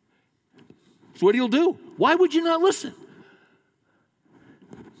 That's what he'll do. Why would you not listen?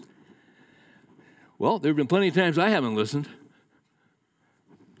 Well, there have been plenty of times I haven't listened.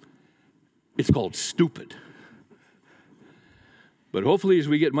 It's called stupid. But hopefully as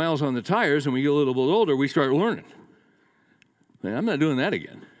we get miles on the tires and we get a little bit older, we start learning. Man, I'm not doing that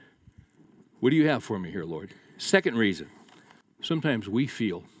again. What do you have for me here, Lord? Second reason. Sometimes we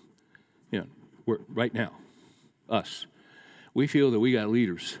feel, right now, us, we feel that we got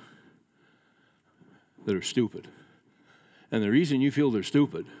leaders that are stupid. And the reason you feel they're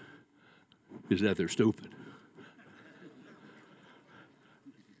stupid is that they're stupid.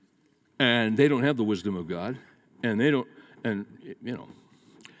 And they don't have the wisdom of God. And they don't,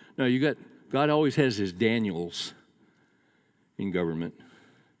 Now God always has his Daniels in government.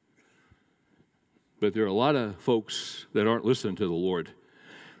 But there are a lot of folks that aren't listening to the Lord,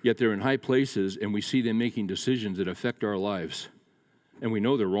 yet they're in high places, and we see them making decisions that affect our lives. And we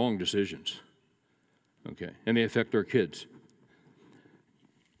know they're wrong decisions. Okay, and they affect our kids.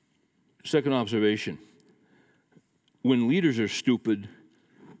 Second observation. when leaders are stupid,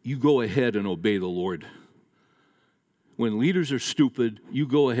 you go ahead and obey the Lord. When leaders are stupid, you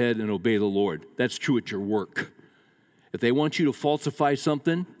go ahead and obey the Lord. That's true at your work. If they want you to falsify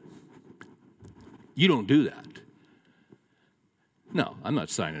something, you don't do that. No, I'm not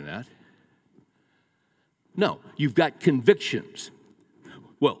signing that. No, you've got convictions.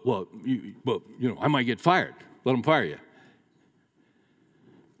 Well, I might get fired. Let them fire you.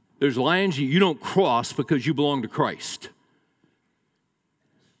 There's lines you don't cross because you belong to Christ.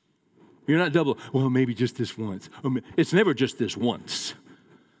 You're not double, well, maybe just this once. It's never just this once.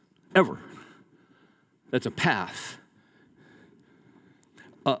 Ever. That's a path.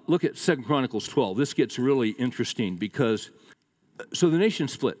 Look at 2 Chronicles 12. This gets really interesting because, so the nation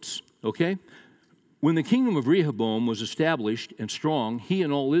splits, okay? When the kingdom of Rehoboam was established and strong, he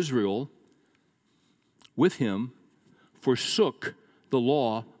and all Israel with him forsook the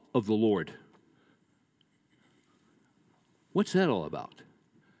law of the Lord. What's that all about?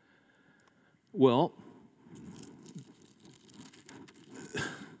 Well,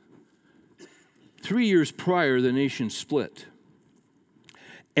 3 years prior, the nation split.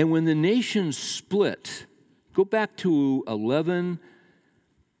 And when the nation split, go back to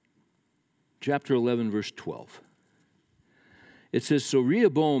chapter 11, verse 12. It says, so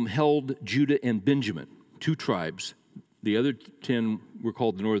Rehoboam held Judah and Benjamin, 2 tribes. The other 10 were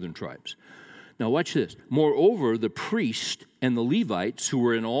called the northern tribes. Now watch this. Moreover, the priests and the Levites who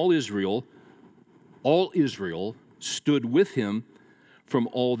were in all Israel stood with him from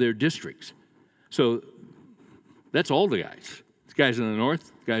all their districts. So that's all the guys. The guys in the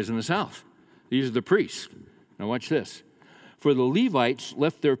north, guys in the south. These are the priests. Now watch this. For the Levites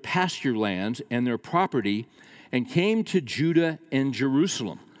left their pasture lands and their property and came to Judah and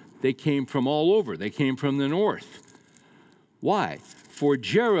Jerusalem. They came from all over. They came from the north. Why? For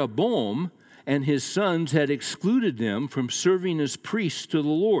Jeroboam and his sons had excluded them from serving as priests to the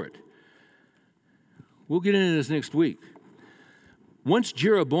Lord. We'll get into this next week. Once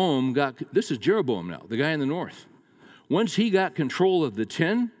Jeroboam this is Jeroboam now, the guy in the north. Once he got control of the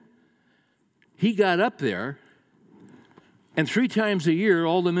 10, he got up there, and 3 times a year,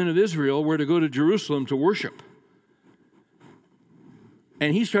 all the men of Israel were to go to Jerusalem to worship.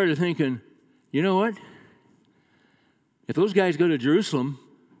 And he started thinking, you know what? If those guys go to Jerusalem,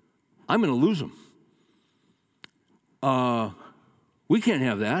 I'm going to lose them. We can't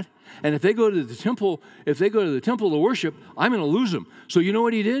have that. And if they go to the temple to worship, I'm going to lose them. So you know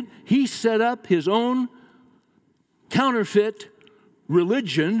what he did? He set up his own counterfeit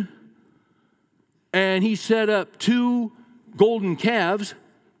religion, and he set up 2 golden calves.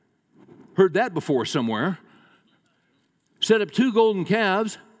 Heard that before somewhere. Set up 2 golden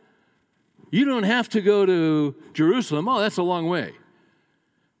calves. You don't have to go to Jerusalem. Oh, that's a long way.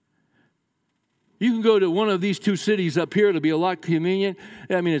 You can go to one of these 2 cities up here. It'll be a lot convenient.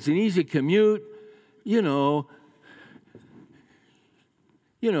 I mean, it's an easy commute. You know,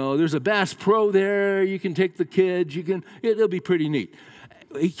 there's a Bass Pro there. You can take the kids. It'll be pretty neat.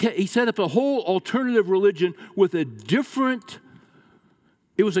 He set up a whole alternative religion with it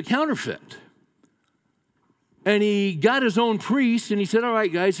was a counterfeit. And he got his own priest, and he said, all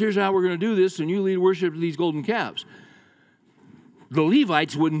right, guys, here's how we're going to do this, and you lead worship to these golden calves. The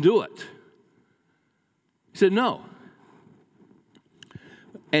Levites wouldn't do it. He said, no.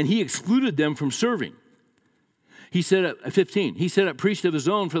 And he excluded them from serving. He set up, 15, he set up priests of his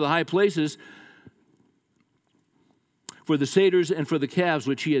own for the high places, for the satyrs and for the calves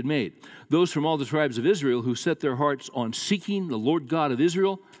which he had made. Those from all the tribes of Israel who set their hearts on seeking the Lord God of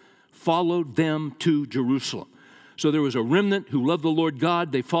Israel followed them to Jerusalem. So there was a remnant who loved the Lord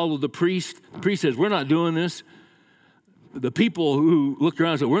God. They followed the priest. The priest says, we're not doing this. The people who looked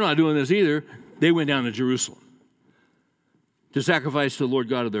around and said, we're not doing this either. They went down to Jerusalem to sacrifice to the Lord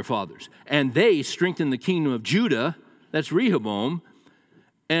God of their fathers. And they strengthened the kingdom of Judah, that's Rehoboam,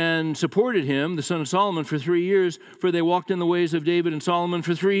 and supported him, the son of Solomon, for 3 years, for they walked in the ways of David and Solomon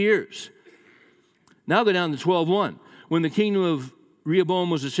for 3 years. Now go down to 12:1. When the kingdom of Rehoboam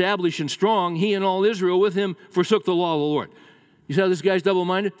was established and strong, he and all Israel with him forsook the law of the Lord. You see how this guy's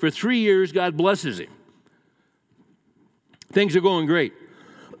double-minded? For 3 years, God blesses him. Things are going great.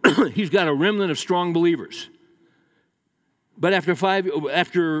 He's got a remnant of strong believers. But after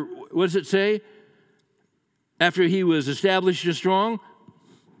what does it say? After he was established and strong,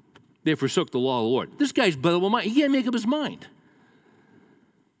 they forsook the law of the Lord. This guy's double-minded. He can't make up his mind.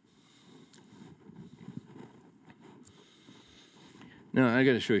 Now, I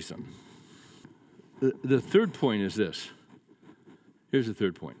got to show you something. The third point is this. Here's the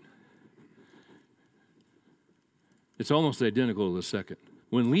third point. It's almost identical to the second.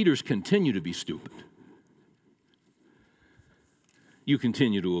 When leaders continue to be stupid, you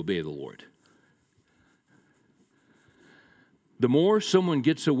continue to obey the Lord. The more someone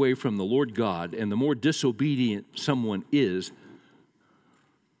gets away from the Lord God and the more disobedient someone is,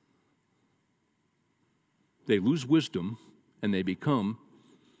 they lose wisdom and they become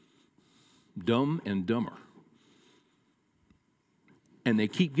dumb and dumber. And they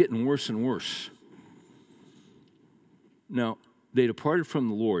keep getting worse and worse. Now, they departed from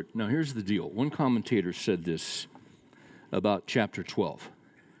the Lord. Now, here's the deal. One commentator said this about chapter 12.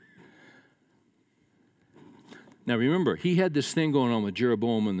 Now, remember, he had this thing going on with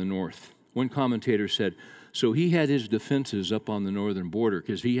Jeroboam in the north. One commentator said, so he had his defenses up on the northern border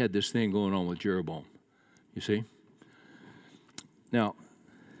because he had this thing going on with Jeroboam. You see? Now,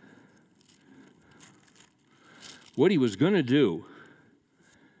 what he was going to do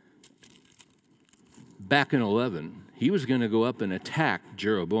back in 11, he was going to go up and attack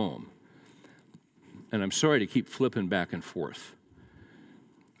Jeroboam. And I'm sorry to keep flipping back and forth.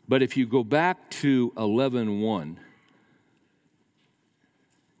 But if you go back to 11:1,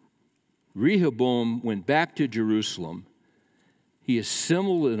 Rehoboam went back to Jerusalem. He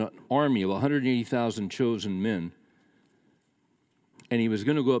assembled an army of 180,000 chosen men, and he was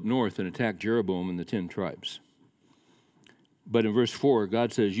going to go up north and attack Jeroboam and the 10 tribes. But in verse 4,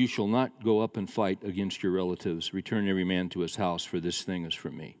 God says, you shall not go up and fight against your relatives. Return every man to his house, for this thing is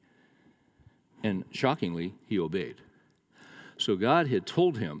from me. And shockingly, he obeyed. So God had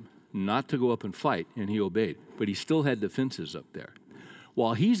told him not to go up and fight, and he obeyed. But he still had defenses up there.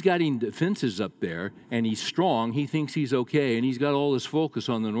 While he's getting defenses up there, and he's strong, he thinks he's okay, and he's got all his focus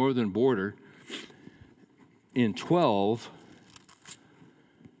on the northern border. In 12,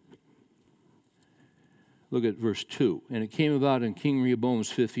 look at verse 2. And it came about in King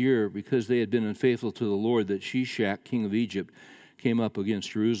Rehoboam's 5th year, because they had been unfaithful to the Lord, that Shishak, king of Egypt, came up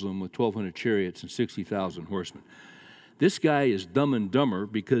against Jerusalem with 1,200 chariots and 60,000 horsemen. This guy is dumb and dumber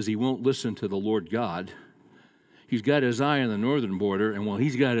because he won't listen to the Lord God. He's got his eye on the northern border, and while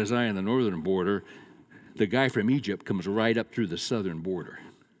he's got his eye on the northern border, the guy from Egypt comes right up through the southern border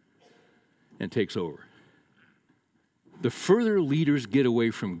and takes over. The further leaders get away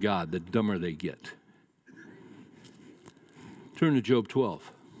from God, the dumber they get. Turn to Job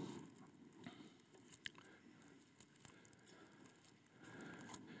 12.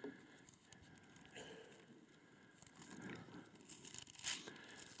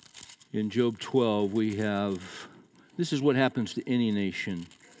 In Job 12, we have, this is what happens to any nation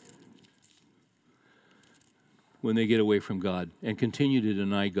when they get away from God and continue to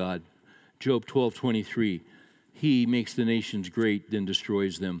deny God. Job 12:23, he makes the nations great, then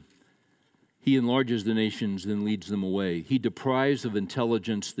destroys them. He enlarges the nations, then leads them away. He deprives of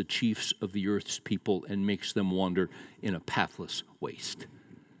intelligence the chiefs of the earth's people and makes them wander in a pathless waste.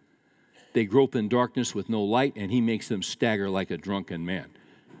 They grope in darkness with no light, and he makes them stagger like a drunken man.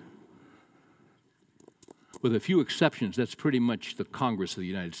 With a few exceptions, that's pretty much the Congress of the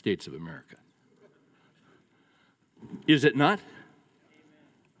United States of America. Is it not?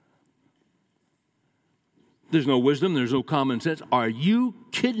 There's no wisdom, there's no common sense. Are you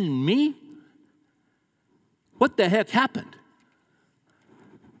kidding me? What the heck happened?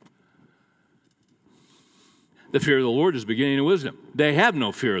 The fear of the Lord is beginning of wisdom. They have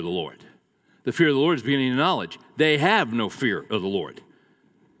no fear of the Lord. The fear of the Lord is beginning of knowledge. They have no fear of the Lord.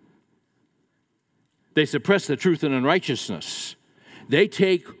 They suppress the truth and unrighteousness. They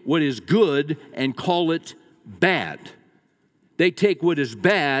take what is good and call it bad. They take what is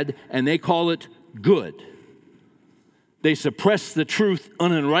bad and they call it good. They suppress the truth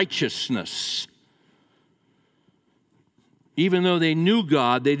and unrighteousness. Even though they knew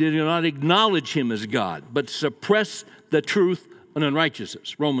God, they did not acknowledge him as God, but suppress the truth and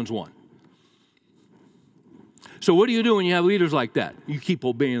unrighteousness. Romans 1. So what do you do when you have leaders like that? You keep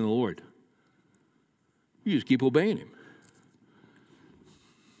obeying the Lord. You just keep obeying him.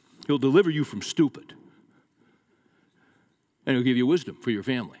 He'll deliver you from stupid. And he'll give you wisdom for your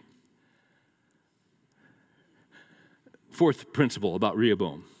family. Fourth principle about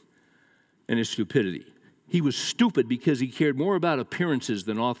Rehoboam and his stupidity. He was stupid because he cared more about appearances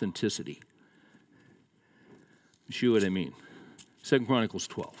than authenticity. You see what I mean? 2 Chronicles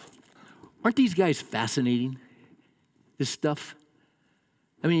 12. Aren't these guys fascinating? This stuff?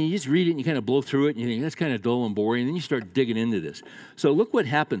 I mean, you just read it and you kind of blow through it and you think, that's kind of dull and boring, and then you start digging into this. So look what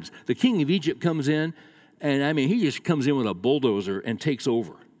happens. The king of Egypt comes in, and I mean, he just comes in with a bulldozer and takes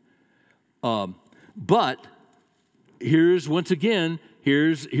over. But here's, once again,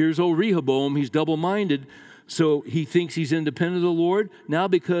 here's old Rehoboam. He's double-minded, so he thinks he's independent of the Lord. Now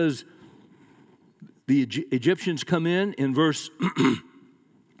because the Egyptians come in verse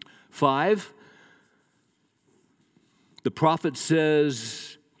 5, The prophet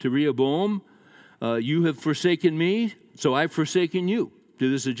says to Rehoboam, you have forsaken me, so I've forsaken you, to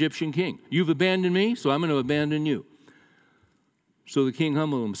this Egyptian king. You've abandoned me, so I'm going to abandon you. So the king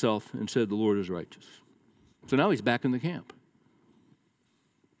humbled himself and said, the Lord is righteous. So now he's back in the camp.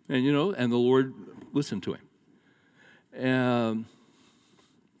 And, and the Lord listened to him.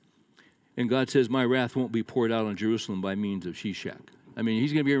 And God says, my wrath won't be poured out on Jerusalem by means of Shishak. I mean,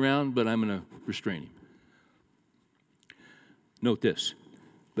 he's going to be around, but I'm going to restrain him. Note this,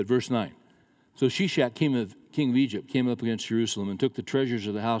 but verse 9. So Shishak, king of Egypt, came up against Jerusalem and took the treasures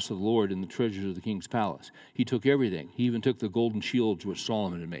of the house of the Lord and the treasures of the king's palace. He took everything. He even took the golden shields which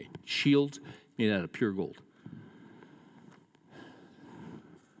Solomon had made. Shields made out of pure gold.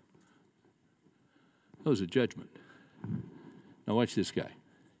 That was a judgment. Now watch this guy.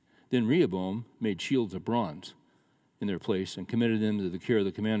 Then Rehoboam made shields of bronze in their place and committed them to the care of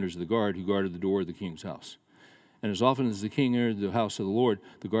the commanders of the guard who guarded the door of the king's house. And as often as the king entered the house of the Lord,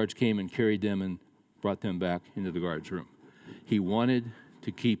 the guards came and carried them and brought them back into the guard's room. He wanted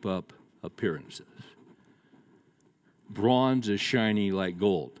to keep up appearances. Bronze is shiny like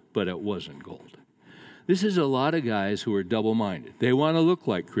gold, but it wasn't gold. This is a lot of guys who are double-minded. They want to look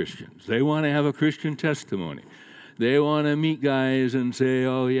like Christians. They want to have a Christian testimony. They want to meet guys and say,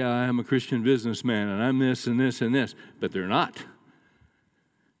 oh, yeah, I'm a Christian businessman, and I'm this and this and this. But they're not.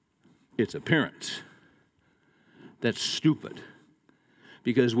 It's appearance. That's stupid.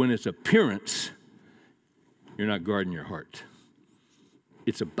 Because when it's appearance, you're not guarding your heart.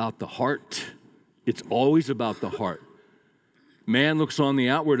 It's about the heart. It's always about the heart. Man looks on the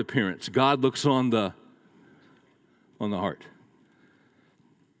outward appearance. God looks on the heart.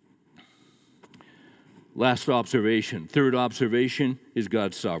 Last observation. Third observation is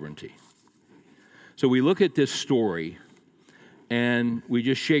God's sovereignty. So we look at this story and we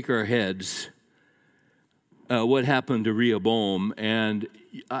just shake our heads. What happened to Rehoboam? And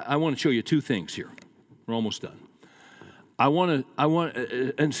I want to show you two things here. We're almost done.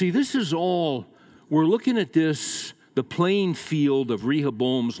 And see, this is all, we're looking at this, the playing field of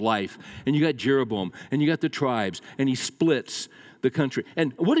Rehoboam's life. And you got Jeroboam, and you got the tribes, and he splits the country.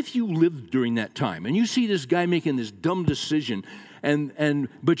 And what if you lived during that time and you see this guy making this dumb decision,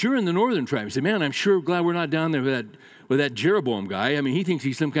 but you're in the northern tribe? You say, man, I'm sure glad we're not down there with that Jeroboam guy. I mean, he thinks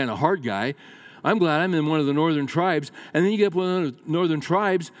he's some kind of hard guy. I'm glad I'm in one of the northern tribes. And then you get up with one of the northern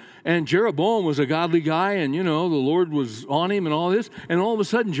tribes, and Jeroboam was a godly guy, and, the Lord was on him and all this. And all of a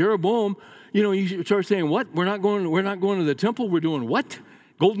sudden, Jeroboam, you start saying, what? We're not going to the temple. We're doing what?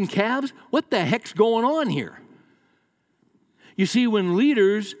 Golden calves? What the heck's going on here? You see, when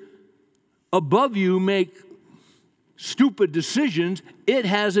leaders above you make stupid decisions, it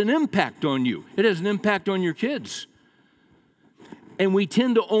has an impact on you. It has an impact on your kids. And we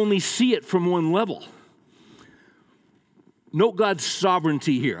tend to only see it from one level. Note God's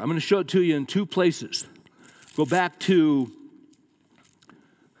sovereignty here. I'm going to show it to you in two places. Go back to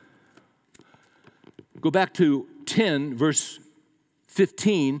 10, verse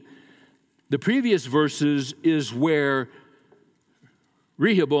 15. The previous verses is where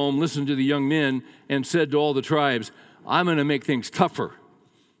Rehoboam listened to the young men and said to all the tribes, I'm going to make things tougher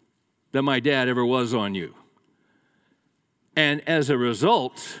than my dad ever was on you. And as a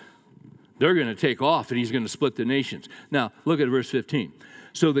result, they're going to take off and he's going to split the nations. Now, look at verse 15.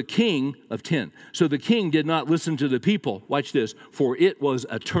 So the king did not listen to the people. Watch this. For it was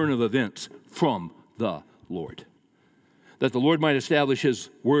a turn of events from the Lord, that the Lord might establish his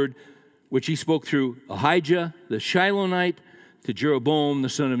word, which he spoke through Ahijah the Shilonite to Jeroboam the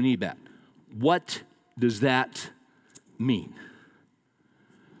son of Nebat. What does that mean?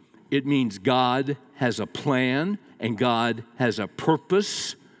 It means God has a plan and God has a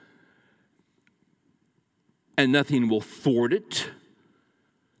purpose, and nothing will thwart it.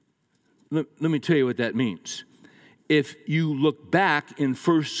 Let me tell you what that means. If you look back in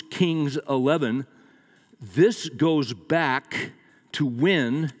 1 Kings 11, this goes back to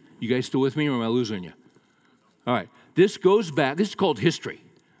when, you guys still with me or am I losing you? All right, this goes back, this is called history.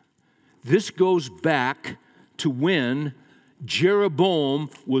 This goes back to when Jeroboam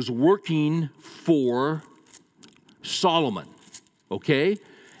was working for Solomon, okay?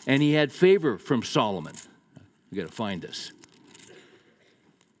 And he had favor from Solomon. We got to find this.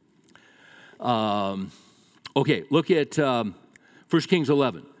 Okay, look at 1 Kings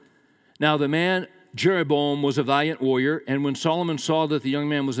 11. Now the man Jeroboam was a valiant warrior, and when Solomon saw that the young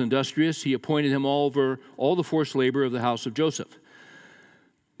man was industrious, he appointed him over all the forced labor of the house of Joseph.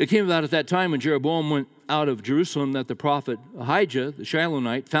 It came about at that time when Jeroboam went out of Jerusalem that the prophet Ahijah, the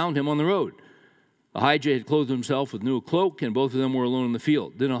Shilonite, found him on the road. Ahijah had clothed himself with new cloak, and both of them were alone in the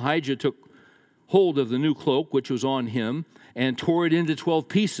field. Then Ahijah took hold of the new cloak which was on him and tore it into 12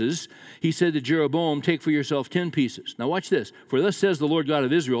 pieces. He said to Jeroboam, take for yourself 10 pieces. Now watch this. For thus says the Lord God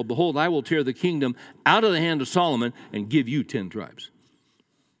of Israel, behold, I will tear the kingdom out of the hand of Solomon and give you 10 tribes.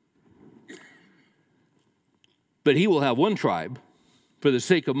 But he will have one tribe for the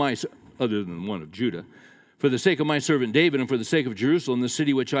sake of my, other than one of Judah, for the sake of my servant David and for the sake of Jerusalem, the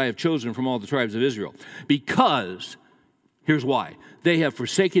city which I have chosen from all the tribes of Israel. Because, here's why, they have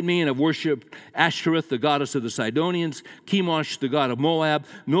forsaken me and have worshipped Ashtoreth, the goddess of the Sidonians, Chemosh, the god of Moab,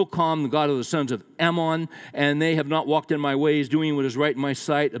 Milcom, the god of the sons of Ammon, and they have not walked in my ways, doing what is right in my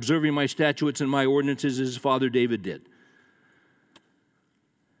sight, observing my statutes and my ordinances as his father David did.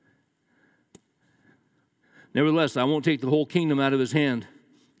 Nevertheless, I won't take the whole kingdom out of his hand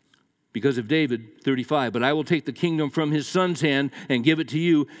because of David, 35. But I will take the kingdom from his son's hand and give it to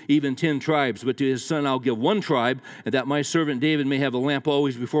you, even 10 tribes. But to his son I'll give one tribe, and that my servant David may have a lamp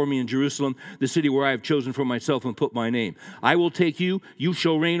always before me in Jerusalem, the city where I have chosen for myself and put my name. I will take you, you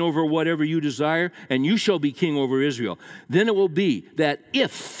shall reign over whatever you desire, and you shall be king over Israel. Then it will be that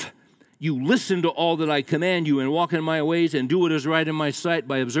if you listen to all that I command you and walk in my ways and do what is right in my sight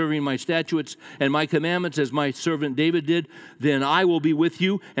by observing my statutes and my commandments as my servant David did, then I will be with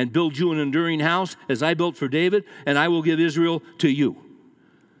you and build you an enduring house as I built for David, and I will give Israel to you.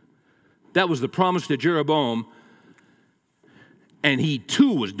 That was the promise to Jeroboam, and he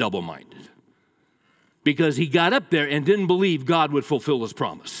too was double-minded because he got up there and didn't believe God would fulfill his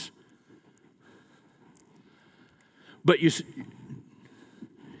promise. But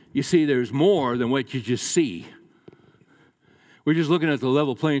you see, there's more than what you just see. We're just looking at the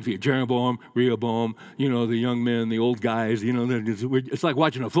level playing field. Jeroboam, Rehoboam, the young men, the old guys, it's like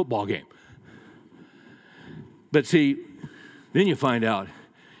watching a football game. But see, then you find out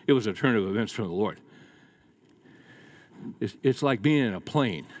it was a turn of events from the Lord. It's like being in a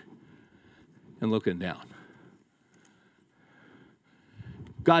plane and looking down.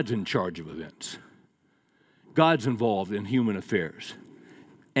 God's in charge of events. God's involved in human affairs.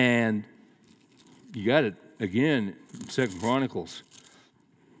 And you got it again in 2 Chronicles.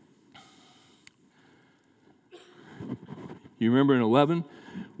 You remember in 11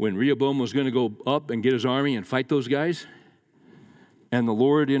 when Rehoboam was going to go up and get his army and fight those guys? And the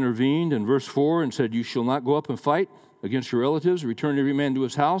Lord intervened in verse 4 and said, you shall not go up and fight against your relatives, return every man to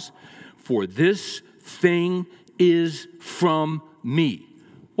his house, for this thing is from me.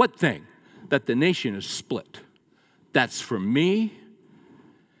 What thing? That the nation is split. That's from me.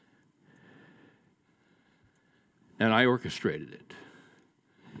 And I orchestrated it.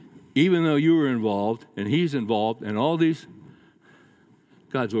 Even though you were involved, and he's involved, and all these,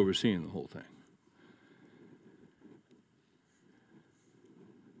 God's overseeing the whole thing.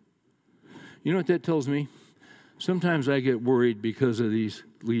 You know what that tells me? Sometimes I get worried because of these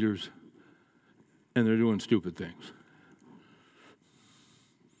leaders, and they're doing stupid things.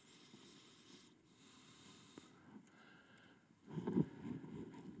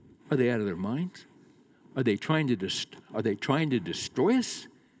 Are they out of their minds? Are they trying to destroy us? Is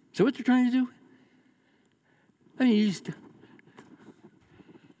that what they're trying to do? I mean,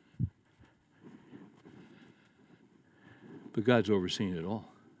 but God's overseeing it all.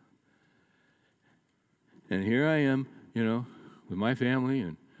 And here I am, with my family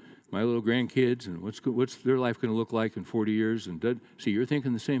and my little grandkids, and what's their life going to look like in 40 years? And see, you're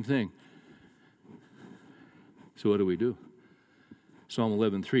thinking the same thing. So what do we do? Psalm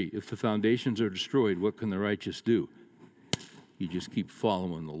 11:3, if the foundations are destroyed, what can the righteous do? You just keep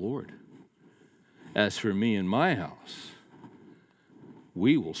following the Lord. As for me and my house,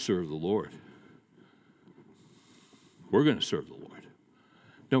 we will serve the Lord. We're going to serve the Lord.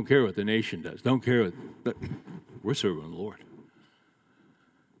 Don't care what the nation does. Don't care but we're serving the Lord.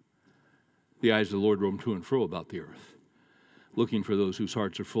 The eyes of the Lord roam to and fro about the earth, looking for those whose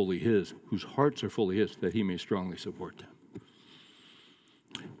hearts are fully His, that He may strongly support them.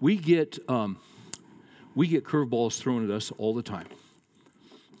 We get curveballs thrown at us all the time.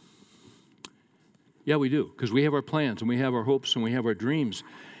 Yeah, we do, because we have our plans and we have our hopes and we have our dreams.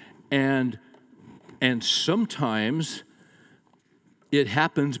 And sometimes it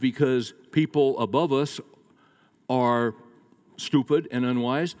happens because people above us are stupid and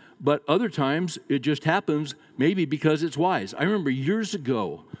unwise, but other times it just happens maybe because it's wise. I remember years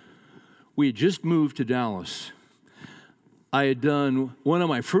ago, we had just moved to Dallas. I had done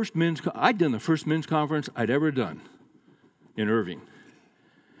the first men's conference I'd ever done in Irving.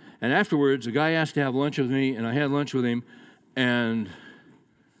 And afterwards, a guy asked to have lunch with me, and I had lunch with him, and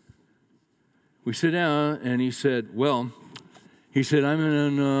we sit down, and he said, I'm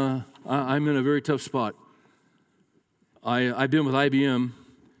in a very tough spot. I've been with IBM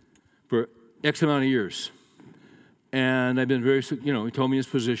for X amount of years. And I've been very, he told me his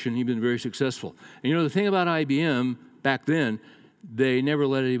position. He'd been very successful. And the thing about IBM back then, they never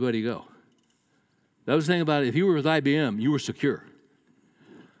let anybody go. That was the thing about it. If you were with IBM, you were secure.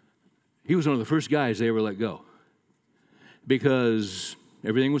 He was one of the first guys they ever let go because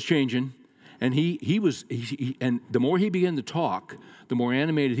everything was changing. And and the more he began to talk, the more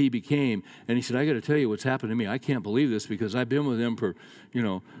animated he became. And he said, I got to tell you what's happened to me. I can't believe this because I've been with them for,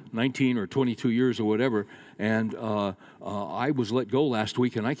 19 or 22 years or whatever. And I was let go last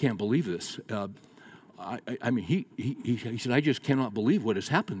week, and I can't believe this. He said, I just cannot believe what has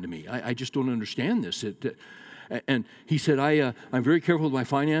happened to me. I just don't understand this. And he said, I'm very careful with my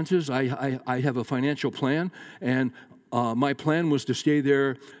finances. I have a financial plan, and my plan was to stay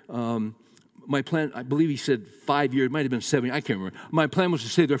there. My plan, I believe he said 5 years, it might have been 7, I can't remember. My plan was to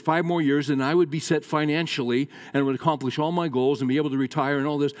stay there 5 more years, and I would be set financially and would accomplish all my goals and be able to retire and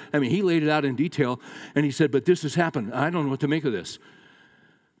all this. He laid it out in detail, and he said, but this has happened. I don't know what to make of this.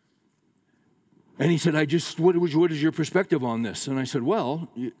 And he said, what is your perspective on this? And I said, well,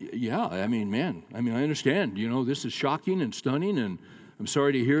 yeah, I understand. This is shocking and stunning, and I'm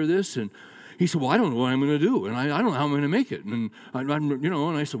sorry to hear this. And he said, well, I don't know what I'm going to do, and I don't know how I'm going to make it. And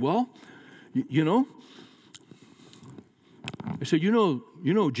and I said, well, I said, you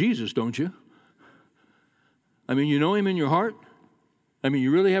know Jesus, don't you? You know him in your heart?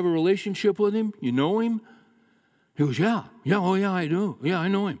 You really have a relationship with him? You know him? He goes, yeah, oh yeah, I do. Yeah, I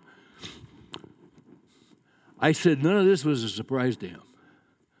know him. I said, none of this was a surprise to him.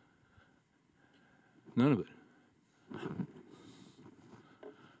 None of it.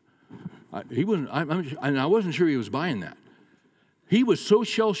 He wasn't, I wasn't sure he was buying that. He was so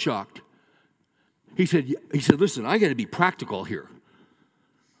shell-shocked. He said, listen, I got to be practical here.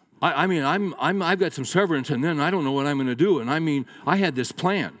 I've got some severance, and then I don't know what I'm going to do. And I had this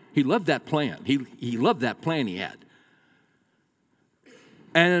plan. He loved that plan. He loved that plan he had.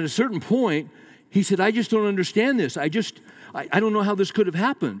 And at a certain point, he said, I just don't understand this. I don't know how this could have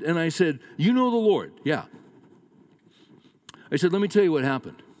happened. And I said, you know the Lord? Yeah. I said, let me tell you what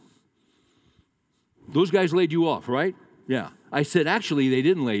happened. Those guys laid you off, right? Yeah. I said, actually, they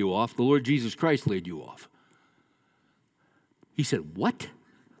didn't lay you off. The Lord Jesus Christ laid you off. He said, what?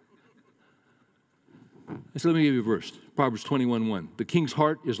 I said, let me give you a verse. Proverbs 21:1. The king's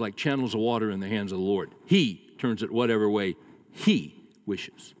heart is like channels of water in the hands of the Lord. He turns it whatever way he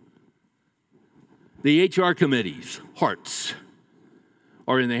wishes. The HR committee's hearts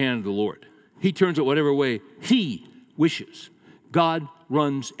are in the hand of the Lord. He turns it whatever way he wishes. God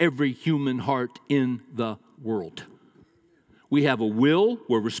runs every human heart in the world. We have a will.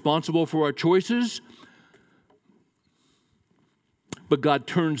 We're responsible for our choices. But God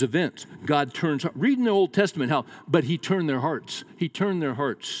turns events. Read in the Old Testament but he turned their hearts. He turned their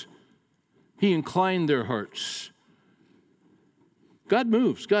hearts. He inclined their hearts. God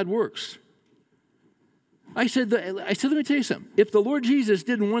moves. God works. I said, let me tell you something. If the Lord Jesus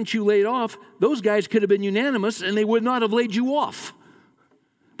didn't want you laid off, those guys could have been unanimous and they would not have laid you off.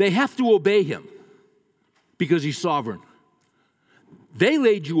 They have to obey him because he's sovereign. They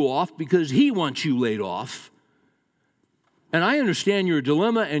laid you off because he wants you laid off. And I understand your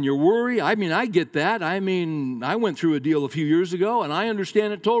dilemma and your worry. I get that. I went through a deal a few years ago, and I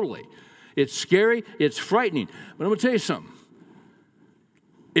understand it totally. It's scary. It's frightening. But I'm going to tell you something.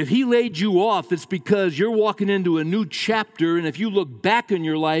 If he laid you off, it's because you're walking into a new chapter, and if you look back in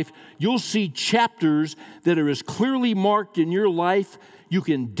your life, you'll see chapters that are as clearly marked in your life. You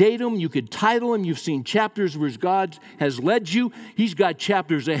can date them, you could title them. You've seen chapters where God has led you. He's got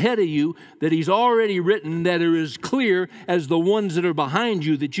chapters ahead of you that he's already written that are as clear as the ones that are behind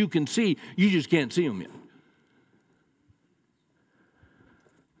you that you can see. You just can't see them yet.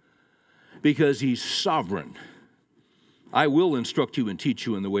 Because he's sovereign. I will instruct you and teach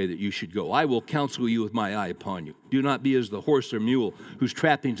you in the way that you should go. I will counsel you with my eye upon you. Do not be as the horse or mule whose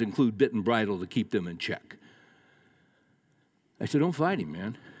trappings include bit and bridle to keep them in check. I said, don't fight him,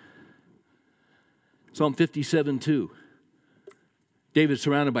 man. Psalm 57:2. David's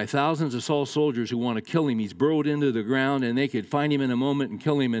surrounded by thousands of Saul's soldiers who want to kill him. He's burrowed into the ground, and they could find him in a moment and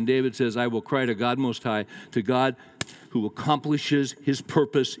kill him. And David says, I will cry to God Most High, to God who accomplishes his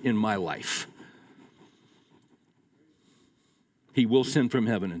purpose in my life. He will send from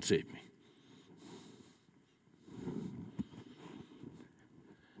heaven and save me.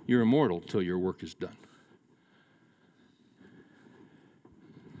 You're immortal till your work is done.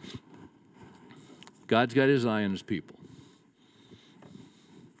 God's got his eye on his people.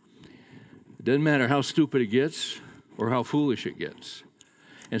 It doesn't matter how stupid it gets or how foolish it gets.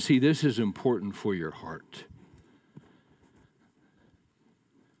 And see, this is important for your heart.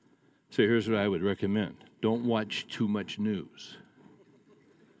 So So here's what I would recommend. Don't watch too much news.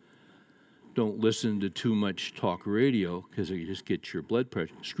 Don't listen to too much talk radio because it just gets your blood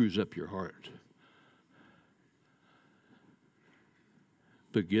pressure, screws up your heart.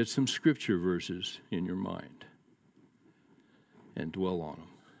 But get some scripture verses in your mind and dwell on them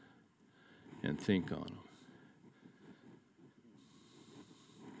and think on them.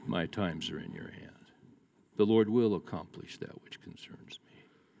 My times are in your hand. The Lord will accomplish that which concerns me.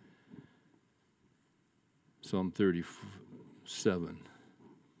 Psalm 37.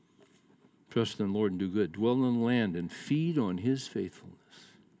 Trust in the Lord and do good. Dwell in the land and feed on his faithfulness.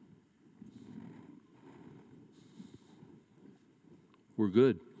 We're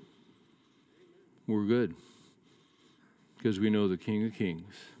good. We're good. Because we know the King of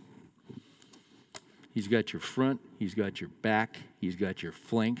Kings. He's got your front, he's got your back, he's got your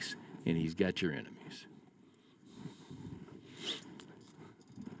flanks, and he's got your enemies.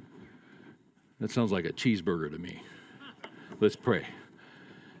 That sounds like a cheeseburger to me. Let's pray.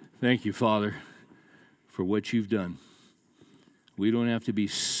 Thank you, Father, for what you've done. We don't have to be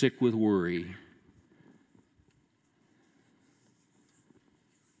sick with worry.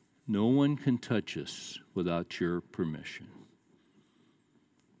 No one can touch us without your permission.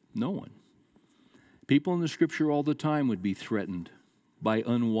 No one. People in the Scripture all the time would be threatened by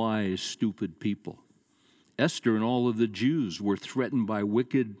unwise, stupid people. Esther and all of the Jews were threatened by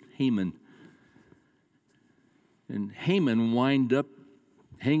wicked Haman. And Haman wound up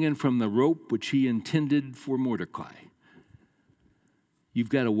hanging from the rope which he intended for Mordecai. You've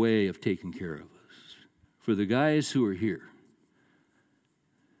got a way of taking care of us. For the guys who are here,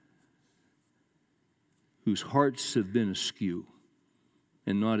 whose hearts have been askew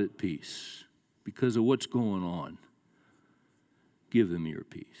and not at peace because of what's going on, give them your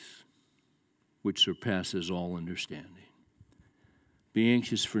peace, which surpasses all understanding. Be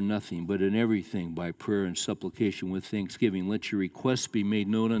anxious for nothing, but in everything by prayer and supplication with thanksgiving, let your requests be made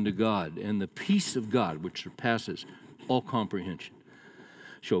known unto God, and the peace of God, which surpasses all comprehension,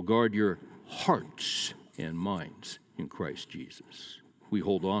 shall guard your hearts and minds in Christ Jesus. We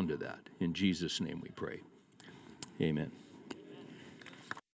hold on to that. In Jesus' name we pray. Amen.